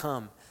going to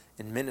come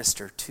and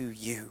minister to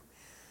you.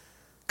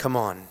 Come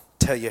on,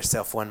 tell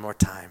yourself one more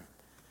time.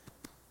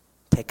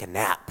 Take a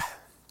nap.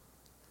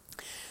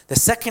 The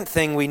second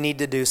thing we need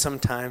to do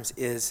sometimes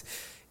is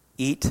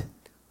eat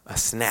a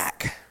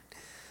snack.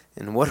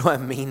 And what do I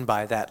mean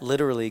by that?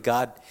 Literally,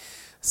 God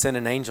sent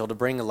an angel to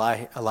bring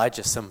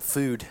Elijah some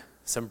food,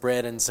 some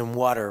bread and some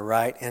water,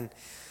 right? And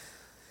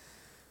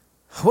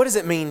what does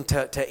it mean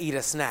to eat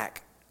a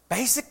snack?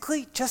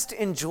 Basically, just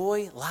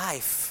enjoy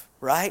life,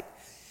 right?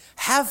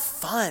 Have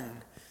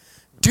fun.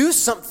 Do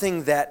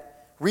something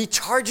that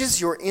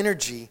recharges your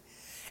energy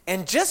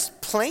and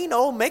just plain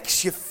old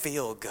makes you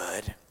feel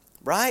good,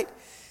 right?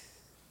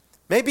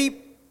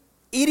 Maybe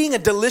eating a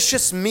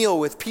delicious meal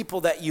with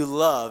people that you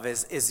love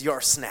is your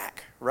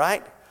snack,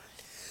 right?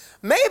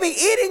 Maybe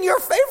eating your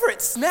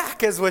favorite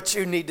snack is what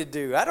you need to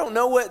do. I don't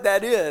know what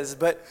that is,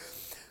 but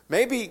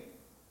maybe,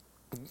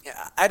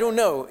 I don't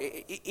know,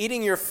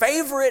 eating your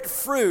favorite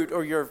fruit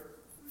or your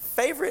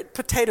favorite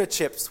potato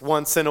chips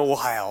once in a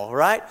while,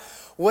 right?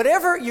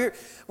 Whatever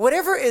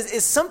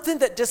is something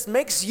that just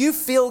makes you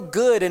feel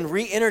good and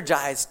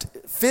re-energized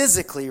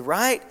physically,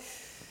 right?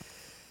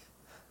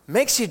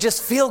 Makes you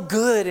just feel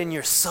good in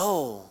your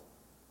soul.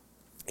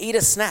 Eat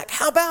a snack.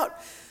 How about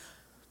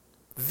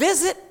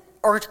visit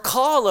or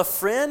call a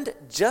friend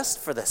just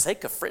for the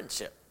sake of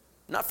friendship?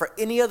 Not for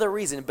any other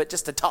reason, but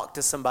just to talk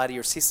to somebody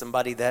or see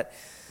somebody that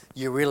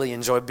you really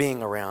enjoy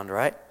being around,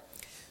 right?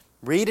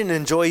 Read an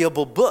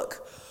enjoyable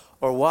book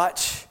or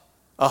watch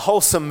a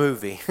wholesome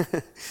movie.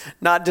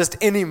 Not just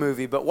any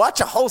movie, but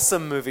watch a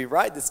wholesome movie,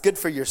 right? That's good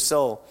for your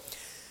soul.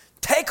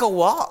 Take a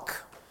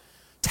walk.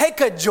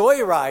 Take a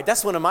joyride.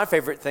 That's one of my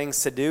favorite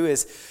things to do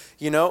is,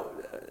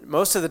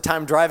 most of the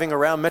time driving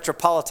around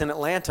metropolitan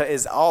Atlanta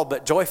is all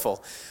but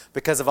joyful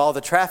because of all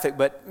the traffic.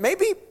 But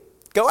maybe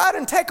go out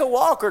and take a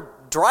walk or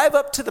drive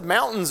up to the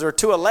mountains or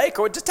to a lake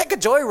or just take a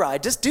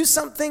joyride. Just do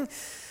something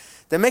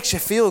that makes you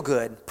feel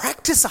good.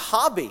 Practice a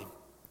hobby.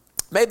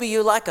 Maybe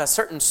you like a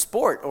certain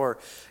sport or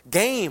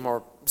game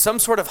or some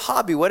sort of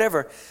hobby,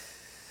 whatever.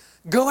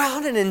 Go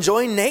out and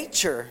enjoy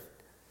nature.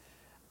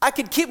 I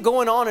could keep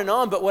going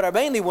on, but what I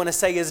mainly want to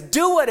say is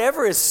do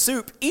whatever is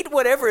soup. Eat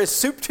whatever is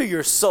soup to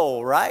your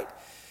soul, right?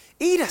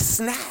 Eat a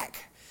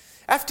snack.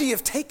 After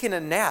you've taken a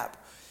nap,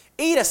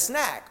 eat a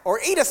snack or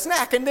eat a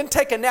snack and then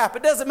take a nap.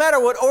 It doesn't matter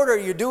what order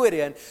you do it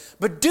in,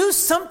 but do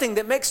something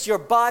that makes your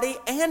body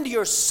and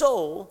your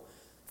soul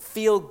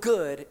feel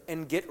good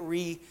and get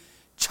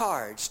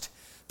recharged,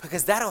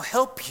 because that'll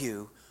help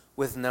you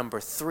with number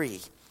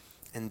 3,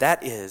 and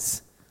that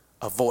is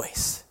a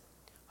voice.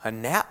 A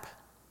nap,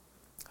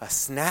 a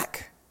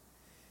snack,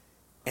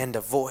 and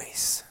a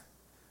voice.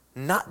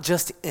 Not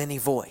just any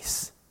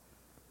voice.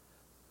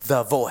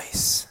 The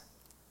voice.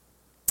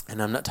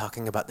 And I'm not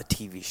talking about the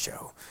TV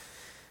show.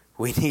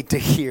 We need to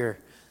hear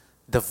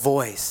the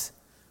voice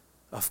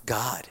of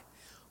God.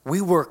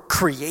 We were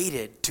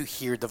created to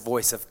hear the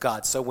voice of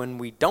God. So when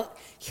we don't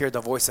hear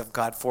the voice of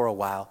God for a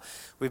while,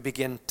 we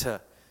begin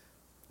to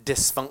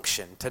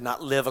dysfunction, to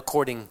not live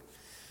according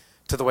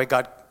to the way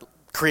God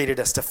created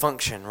us to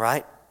function,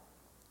 right?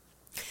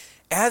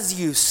 As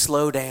you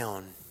slow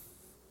down,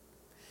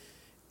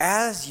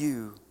 as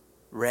you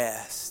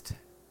rest,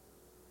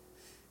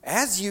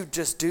 as you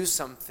just do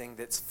something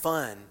that's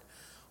fun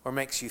or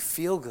makes you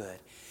feel good,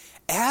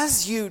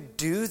 as you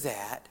do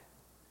that,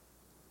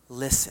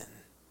 listen.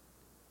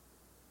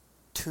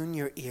 Tune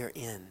your ear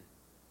in.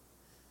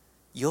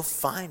 You'll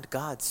find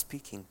God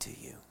speaking to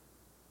you.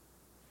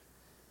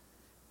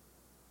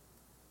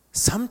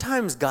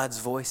 Sometimes God's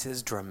voice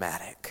is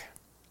dramatic,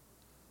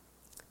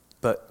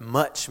 but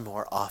much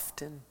more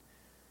often,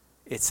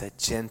 it's a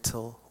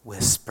gentle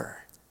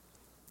whisper,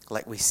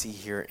 like we see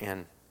here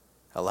in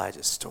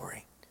Elijah's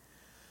story.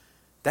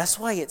 That's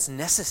why it's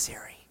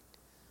necessary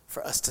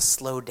for us to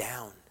slow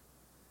down,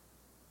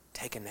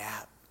 take a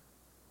nap,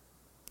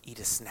 eat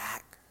a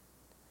snack.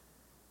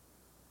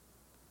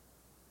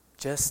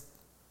 Just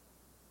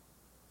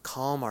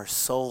calm our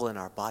soul and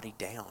our body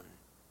down.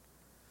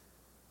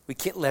 We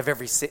can't live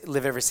every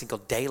single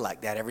day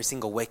like that, every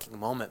single waking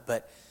moment,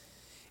 but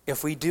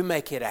if we do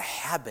make it a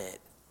habit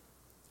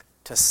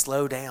to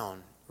slow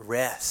down,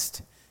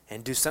 rest,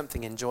 and do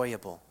something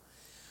enjoyable,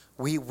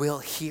 we will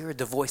hear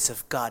the voice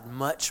of God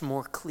much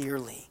more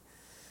clearly.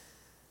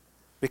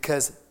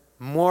 Because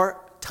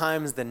more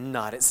times than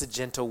not, it's a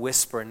gentle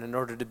whisper, and in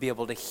order to be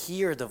able to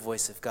hear the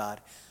voice of God,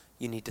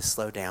 you need to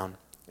slow down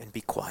and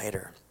be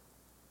quieter.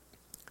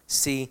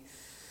 See,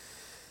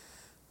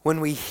 when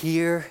we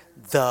hear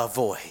the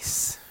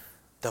voice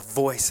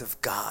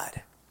of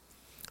God,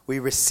 we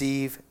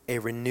receive a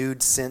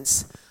renewed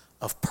sense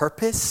of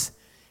purpose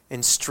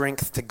and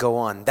strength to go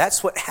on.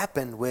 That's what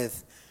happened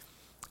with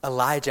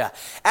Elijah,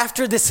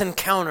 after this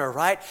encounter,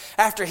 right?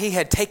 After he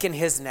had taken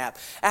his nap,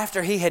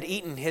 after he had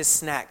eaten his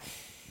snack,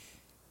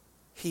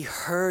 he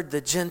heard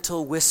the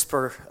gentle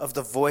whisper of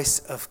the voice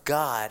of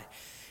God.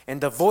 And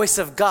the voice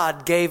of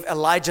God gave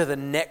Elijah the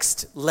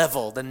next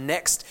level, the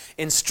next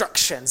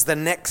instructions, the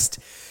next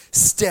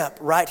step,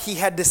 right? He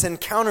had this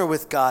encounter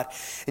with God.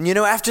 And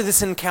after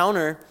this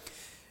encounter,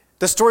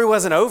 the story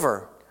wasn't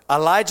over.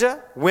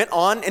 Elijah went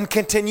on and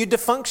continued to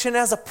function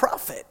as a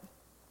prophet,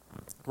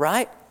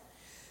 right?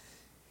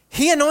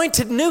 He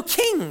anointed new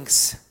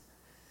kings.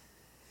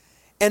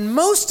 And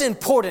most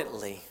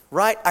importantly,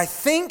 right, I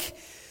think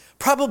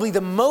probably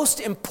the most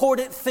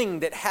important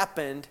thing that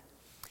happened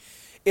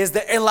is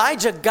that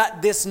Elijah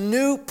got this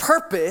new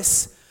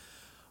purpose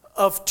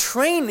of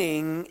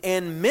training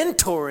and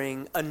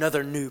mentoring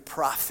another new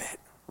prophet,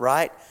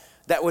 right?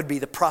 That would be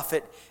the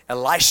prophet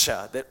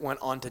Elisha that went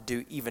on to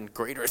do even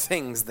greater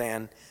things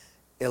than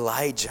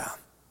Elijah.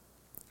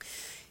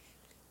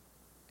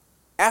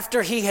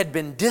 After he had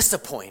been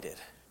disappointed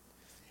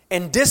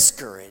and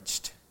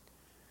discouraged,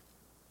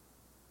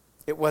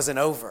 it wasn't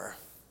over.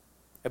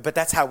 But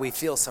that's how we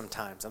feel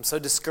sometimes. I'm so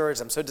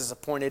discouraged. I'm so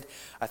disappointed.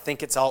 I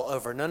think it's all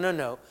over.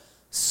 No.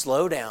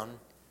 Slow down.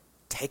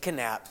 Take a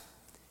nap.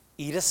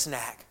 Eat a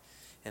snack.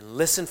 And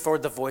listen for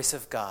the voice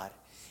of God.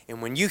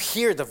 And when you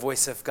hear the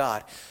voice of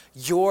God,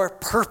 your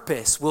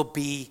purpose will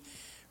be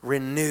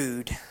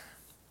renewed.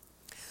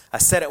 I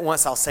said it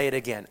once. I'll say it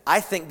again.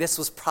 I think this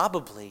was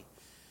probably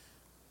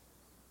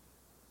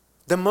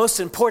the most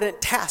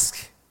important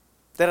task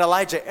that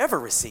Elijah ever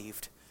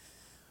received,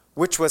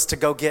 which was to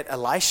go get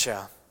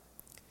Elisha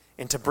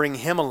and to bring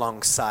him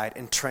alongside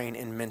and train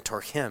and mentor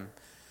him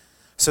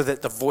so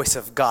that the voice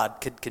of God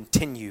could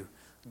continue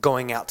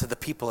going out to the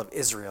people of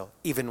Israel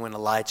even when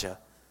Elijah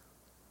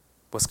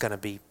was going to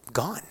be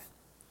gone.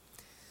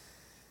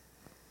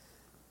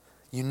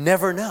 You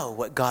never know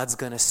what God's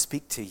going to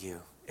speak to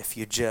you if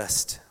you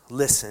just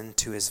listen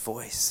to his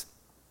voice.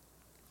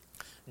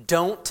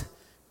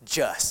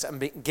 I'm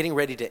getting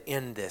ready to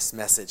end this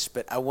message,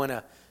 but I want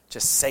to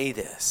just say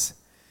this.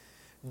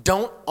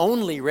 Don't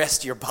only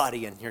rest your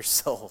body and your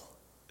soul.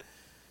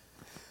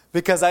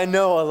 Because I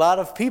know a lot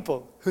of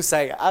people who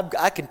say,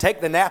 I can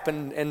take the nap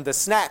and the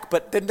snack,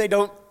 but then they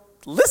don't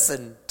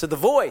listen to the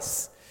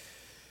voice.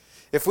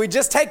 If we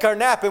just take our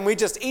nap and we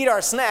just eat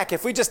our snack,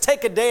 if we just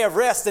take a day of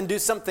rest and do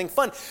something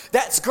fun,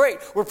 that's great.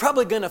 We're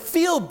probably going to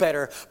feel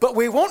better, but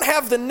we won't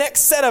have the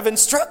next set of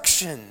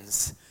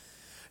instructions.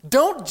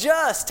 Don't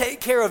just take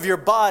care of your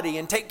body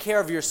and take care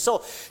of your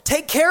soul.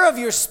 Take care of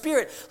your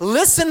spirit.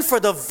 Listen for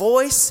the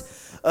voice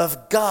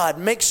of God.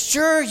 Make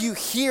sure you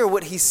hear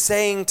what he's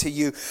saying to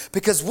you,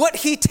 because what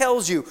he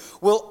tells you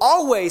will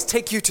always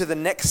take you to the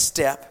next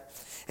step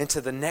and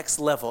to the next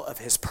level of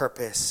his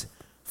purpose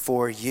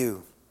for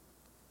you.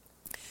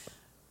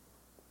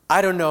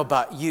 I don't know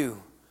about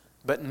you,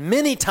 but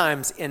many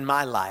times in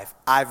my life,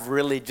 I've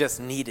really just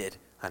needed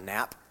a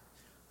nap,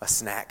 a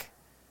snack,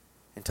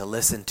 and to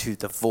listen to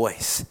the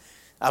voice.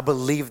 I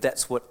believe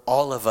that's what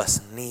all of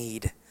us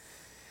need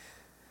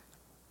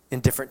in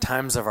different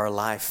times of our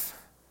life.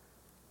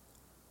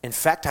 In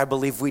fact, I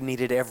believe we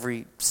need it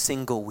every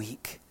single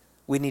week.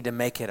 We need to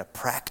make it a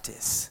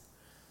practice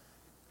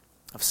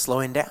of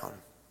slowing down,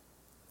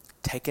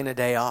 taking a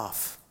day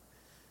off,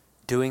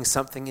 doing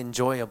something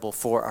enjoyable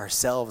for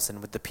ourselves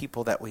and with the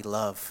people that we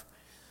love.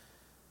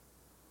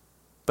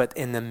 But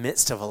in the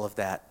midst of all of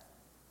that,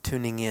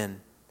 tuning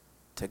in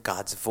to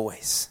God's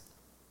voice.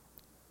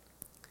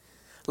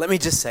 Let me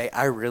just say,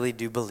 I really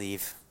do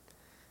believe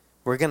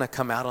we're going to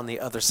come out on the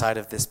other side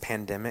of this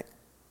pandemic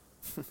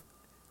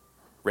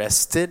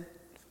rested,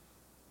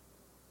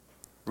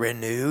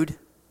 renewed,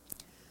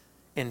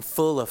 and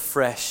full of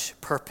fresh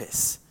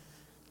purpose.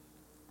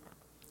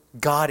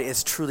 God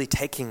is truly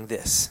taking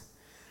this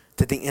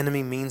that the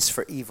enemy means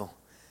for evil.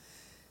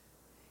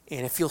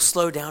 And if you'll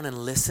slow down and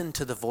listen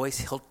to the voice,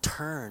 he'll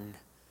turn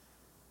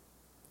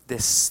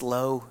this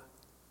slow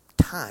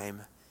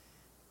time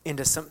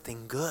into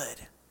something good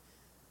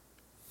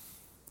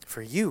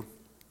for you.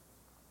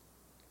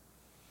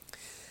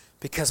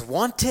 Because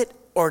want it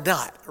or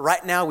not,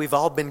 right now we've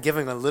all been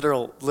given a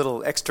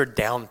little extra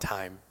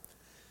downtime.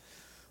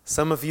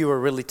 Some of you are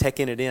really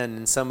taking it in,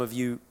 and some of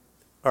you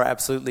are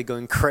absolutely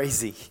going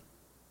crazy.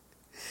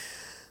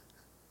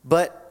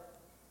 But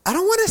I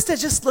don't want us to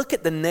just look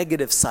at the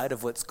negative side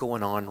of what's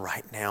going on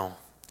right now.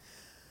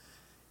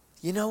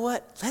 You know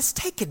what? Let's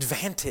take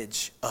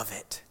advantage of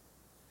it.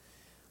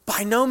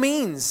 By no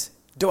means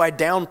do I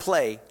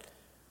downplay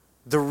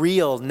the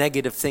real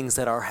negative things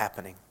that are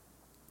happening.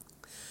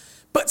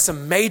 But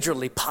some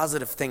majorly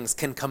positive things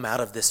can come out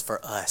of this for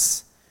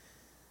us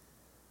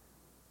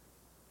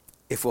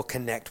if we'll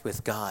connect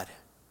with God,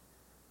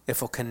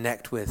 if we'll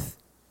connect with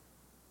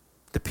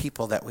the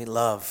people that we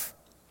love,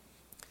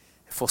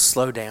 if we'll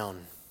slow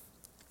down,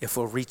 if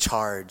we'll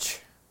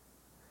recharge,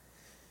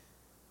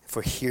 if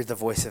we hear the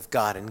voice of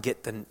God and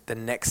get the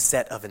next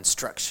set of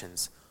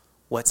instructions.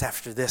 What's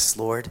after this,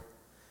 Lord?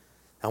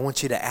 I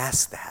want you to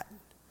ask that.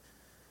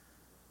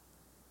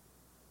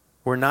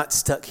 We're not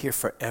stuck here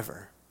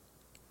forever.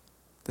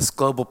 This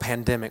global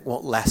pandemic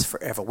won't last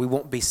forever. We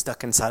won't be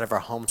stuck inside of our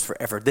homes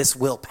forever. This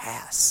will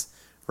pass,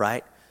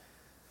 right?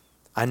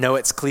 I know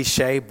it's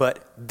cliche,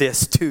 but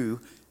this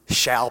too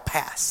shall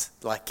pass,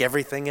 like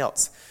everything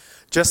else.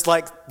 Just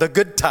like the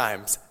good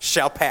times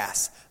shall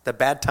pass, the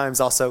bad times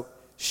also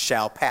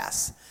shall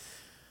pass.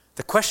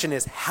 The question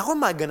is, how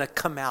am I going to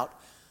come out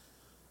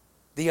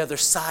the other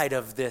side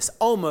of this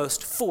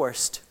almost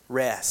forced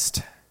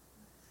rest?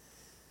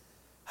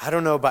 I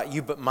don't know about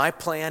you, but my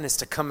plan is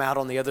to come out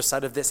on the other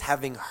side of this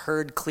having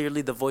heard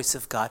clearly the voice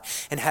of God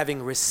and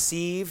having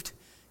received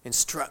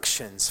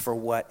instructions for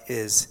what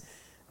is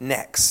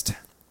next.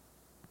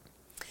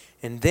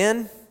 And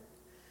then,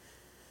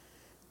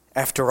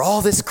 after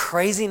all this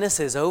craziness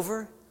is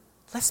over,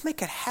 let's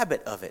make a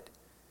habit of it.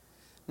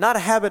 Not a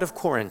habit of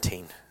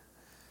quarantine,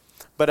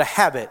 but a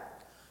habit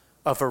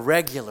of a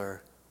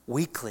regular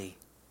weekly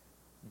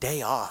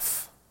day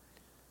off,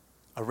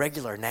 a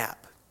regular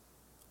nap,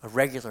 a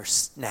regular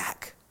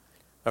snack,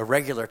 a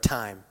regular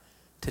time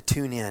to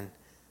tune in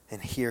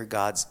and hear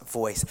God's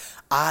voice.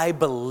 I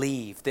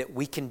believe that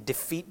we can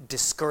defeat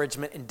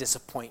discouragement and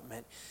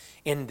disappointment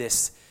in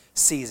this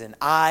season.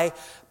 I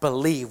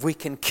believe we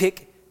can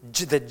kick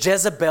the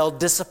Jezebel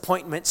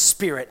disappointment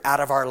spirit out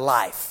of our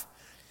life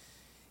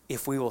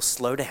if we will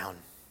slow down,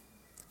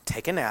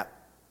 take a nap,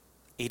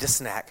 eat a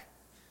snack,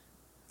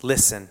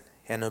 listen,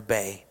 and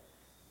obey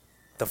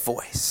the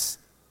voice.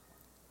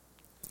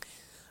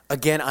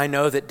 Again, I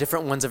know that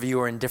different ones of you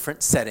are in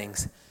different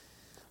settings,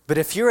 but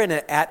if you're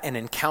at an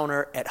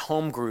encounter at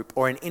home group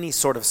or in any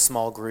sort of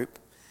small group,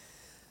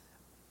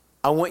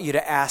 I want you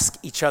to ask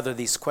each other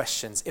these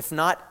questions. If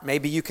not,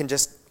 maybe you can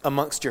just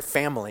amongst your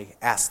family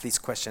ask these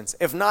questions.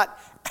 If not,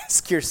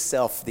 ask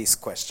yourself these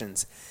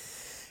questions.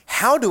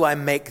 How do I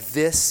make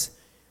this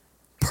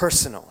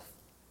personal?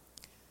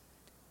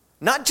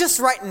 Not just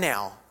right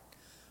now,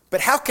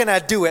 but how can I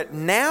do it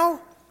now?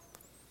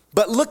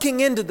 But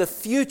looking into the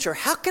future,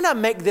 how can I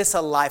make this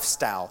a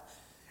lifestyle?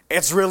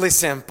 It's really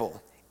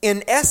simple.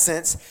 In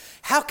essence,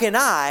 how can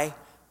I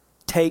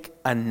take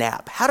a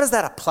nap? How does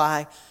that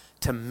apply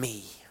to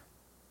me?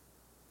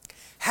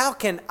 How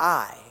can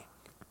I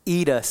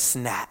eat a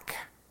snack?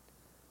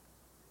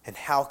 And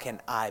how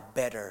can I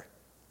better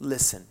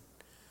listen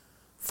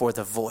for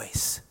the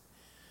voice?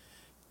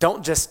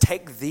 Don't just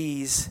take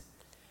these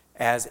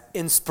as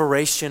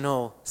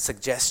inspirational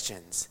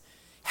suggestions.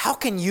 How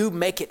can you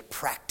make it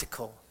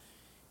practical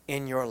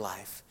in your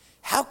life?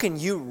 How can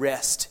you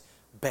rest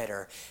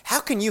better? How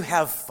can you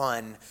have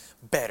fun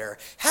better?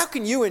 How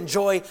can you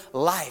enjoy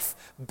life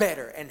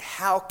better? And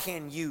how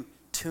can you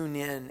tune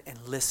in and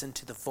listen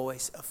to the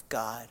voice of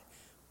God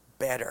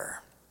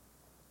better?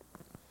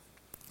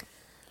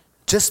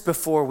 Just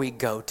before we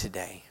go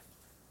today,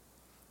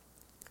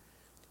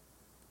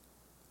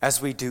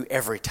 as we do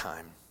every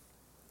time,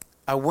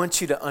 I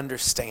want you to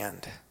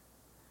understand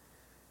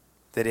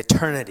that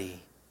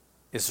eternity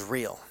is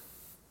real.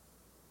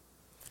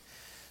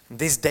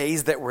 These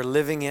days that we're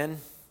living in,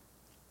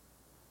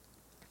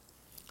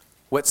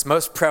 what's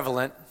most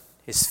prevalent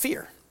is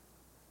fear.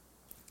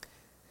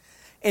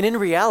 And in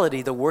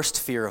reality, the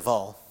worst fear of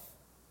all,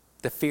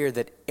 the fear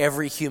that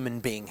every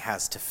human being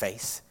has to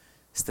face,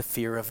 is the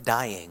fear of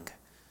dying.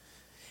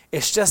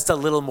 It's just a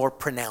little more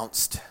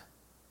pronounced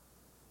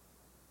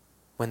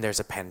when there's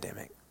a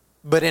pandemic.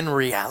 But in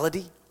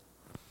reality,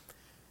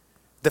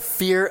 the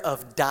fear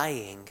of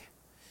dying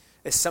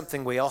is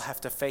something we all have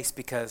to face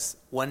because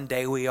one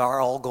day we are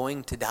all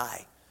going to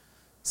die.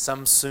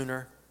 Some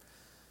sooner,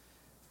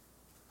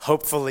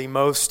 hopefully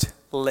most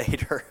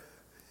later.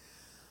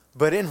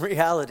 But in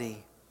reality,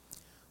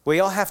 we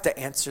all have to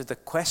answer the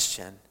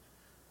question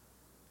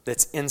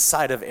that's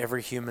inside of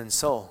every human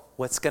soul.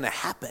 What's going to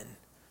happen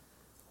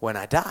when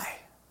I die?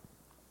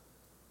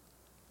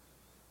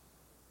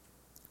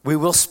 We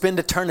will spend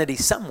eternity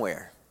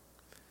somewhere,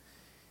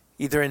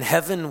 either in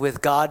heaven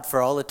with God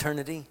for all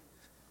eternity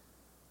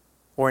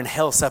or in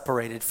hell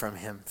separated from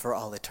Him for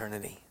all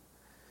eternity.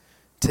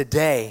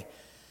 Today,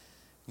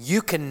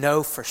 you can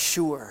know for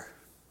sure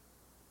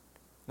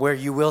where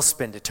you will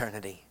spend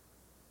eternity.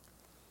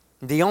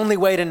 The only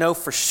way to know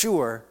for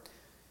sure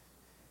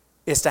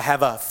is to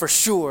have a for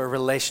sure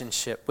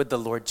relationship with the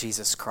Lord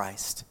Jesus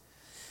Christ.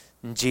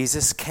 And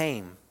Jesus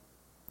came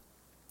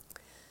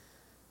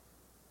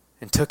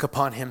and took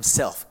upon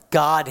Himself,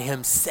 God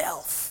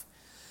Himself,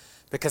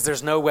 because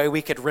there's no way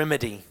we could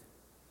remedy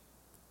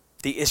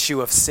the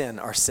issue of sin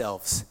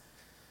ourselves.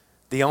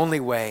 The only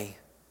way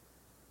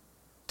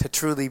to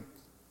truly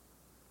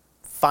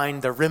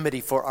find the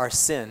remedy for our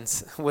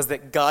sins was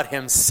that God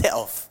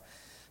Himself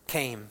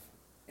came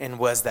and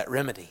was that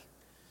remedy.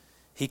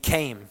 He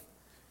came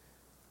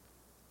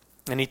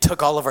and He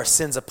took all of our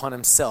sins upon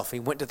Himself. He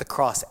went to the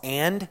cross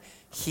and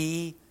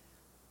He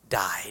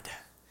died.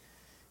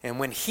 And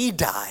when He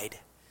died,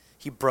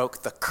 He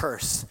broke the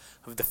curse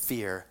of the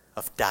fear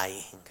of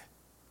dying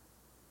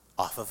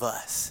off of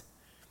us.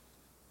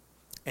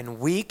 And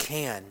we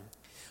can,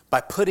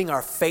 by putting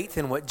our faith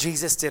in what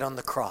Jesus did on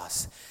the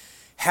cross,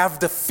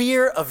 have the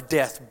fear of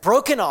death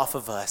broken off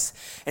of us,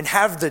 and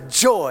have the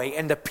joy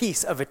and the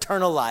peace of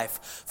eternal life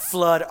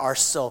flood our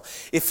soul.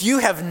 If you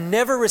have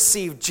never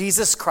received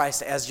Jesus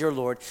Christ as your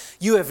Lord,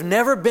 you have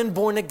never been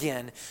born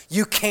again,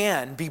 you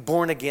can be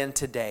born again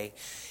today.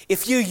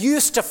 If you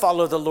used to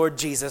follow the Lord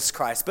Jesus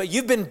Christ, but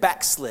you've been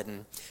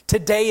backslidden,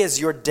 today is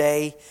your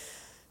day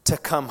to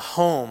come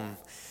home.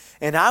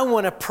 And I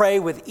want to pray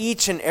with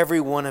each and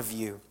every one of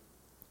you.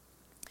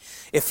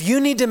 If you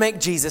need to make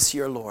Jesus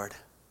your Lord,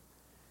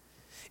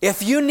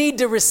 if you need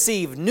to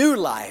receive new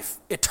life,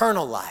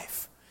 eternal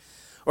life,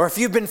 or if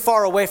you've been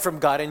far away from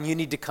God and you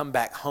need to come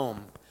back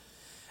home,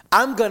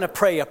 I'm going to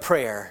pray a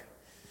prayer,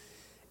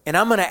 and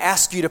I'm going to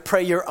ask you to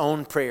pray your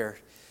own prayer.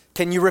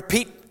 Can you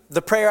repeat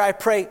the prayer I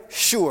pray?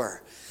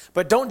 Sure.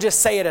 But don't just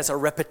say it as a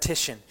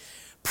repetition.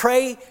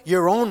 Pray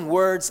your own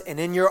words and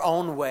in your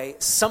own way,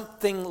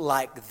 something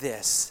like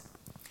this.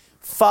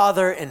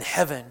 Father in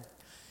heaven,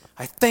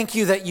 I thank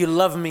you that you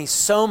love me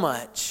so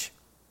much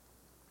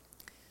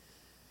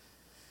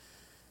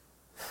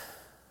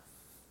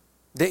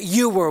that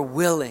you were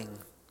willing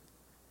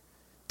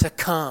to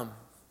come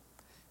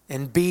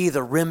and be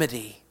the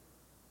remedy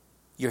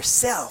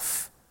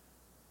yourself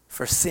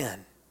for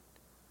sin.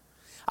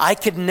 I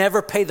could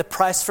never pay the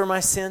price for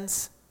my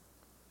sins,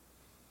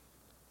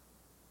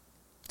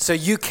 so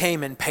you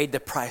came and paid the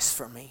price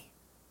for me.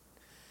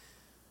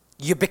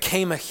 You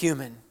became a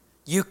human.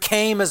 You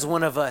came as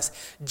one of us.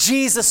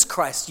 Jesus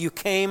Christ, you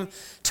came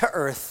to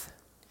earth.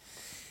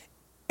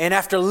 And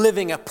after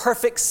living a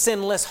perfect,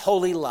 sinless,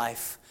 holy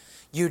life,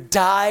 you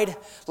died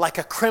like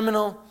a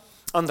criminal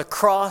on the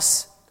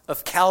cross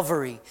of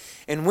Calvary.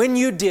 And when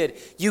you did,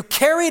 you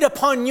carried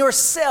upon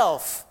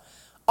yourself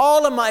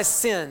all of my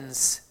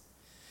sins.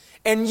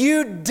 And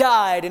you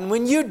died. And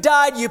when you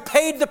died, you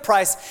paid the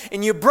price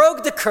and you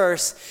broke the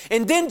curse.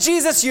 And then,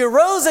 Jesus, you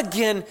rose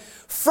again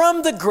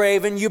from the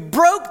grave and you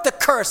broke the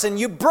curse and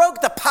you broke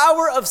the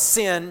power of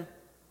sin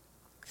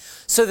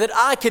so that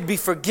I could be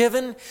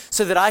forgiven,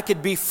 so that I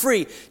could be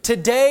free.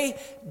 Today,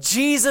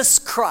 Jesus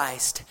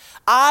Christ,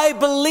 I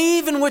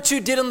believe in what you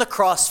did on the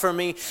cross for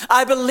me.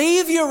 I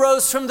believe you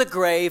rose from the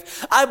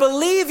grave. I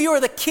believe you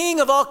are the King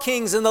of all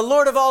kings and the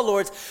Lord of all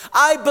lords.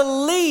 I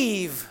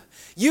believe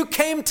you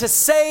came to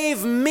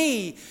save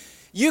me.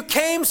 You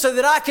came so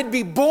that I could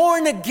be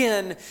born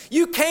again.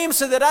 You came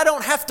so that I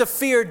don't have to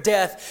fear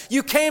death.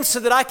 You came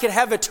so that I could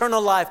have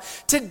eternal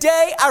life.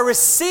 Today, I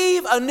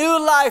receive a new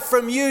life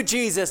from you,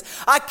 Jesus.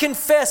 I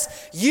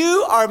confess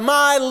you are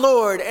my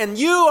Lord and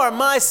you are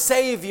my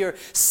Savior.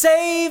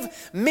 Save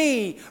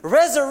me.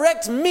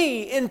 Resurrect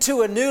me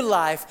into a new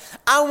life.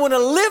 I want to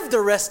live the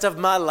rest of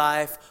my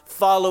life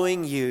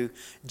following you.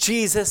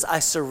 Jesus, I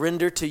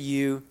surrender to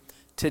you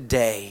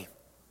today.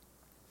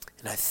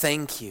 And I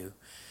thank you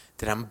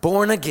that I'm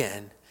born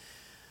again,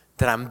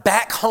 that I'm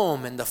back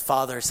home in the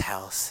Father's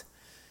house.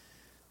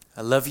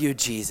 I love you,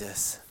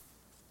 Jesus.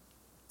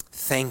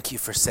 Thank you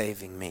for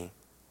saving me.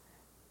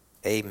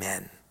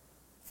 Amen.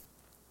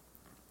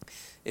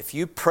 If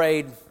you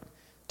prayed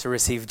to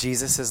receive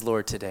Jesus as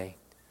Lord today,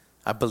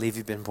 I believe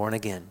you've been born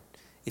again.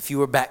 If you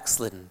were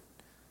backslidden,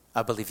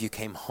 I believe you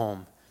came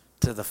home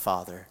to the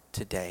Father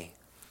today.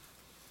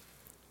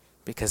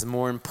 Because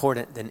more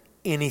important than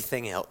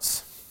anything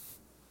else,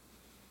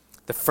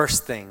 the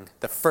first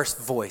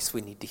voice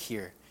we need to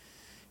hear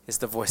is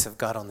the voice of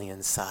God on the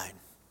inside,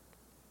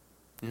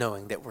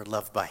 knowing that we're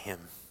loved by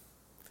Him.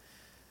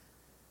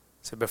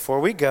 So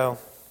before we go,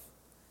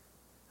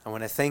 I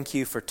want to thank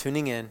you for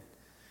tuning in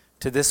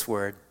to this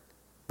word.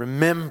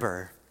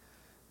 Remember,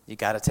 you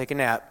got to take a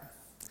nap,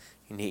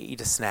 you need to eat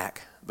a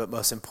snack, but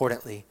most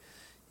importantly,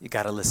 you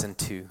got to listen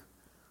to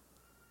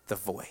the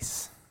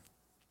voice.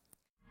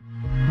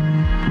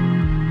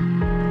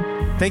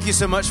 Thank you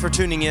so much for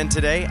tuning in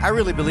today. I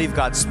really believe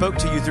God spoke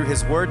to you through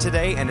His Word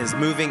today and is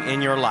moving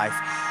in your life.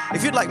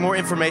 If you'd like more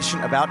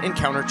information about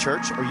Encounter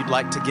Church or you'd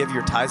like to give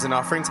your tithes and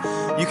offerings,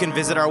 you can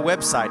visit our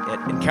website at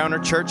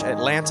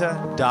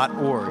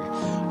encounterchurchatlanta.org.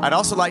 I'd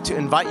also like to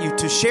invite you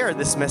to share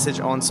this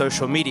message on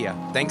social media.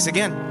 Thanks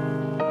again.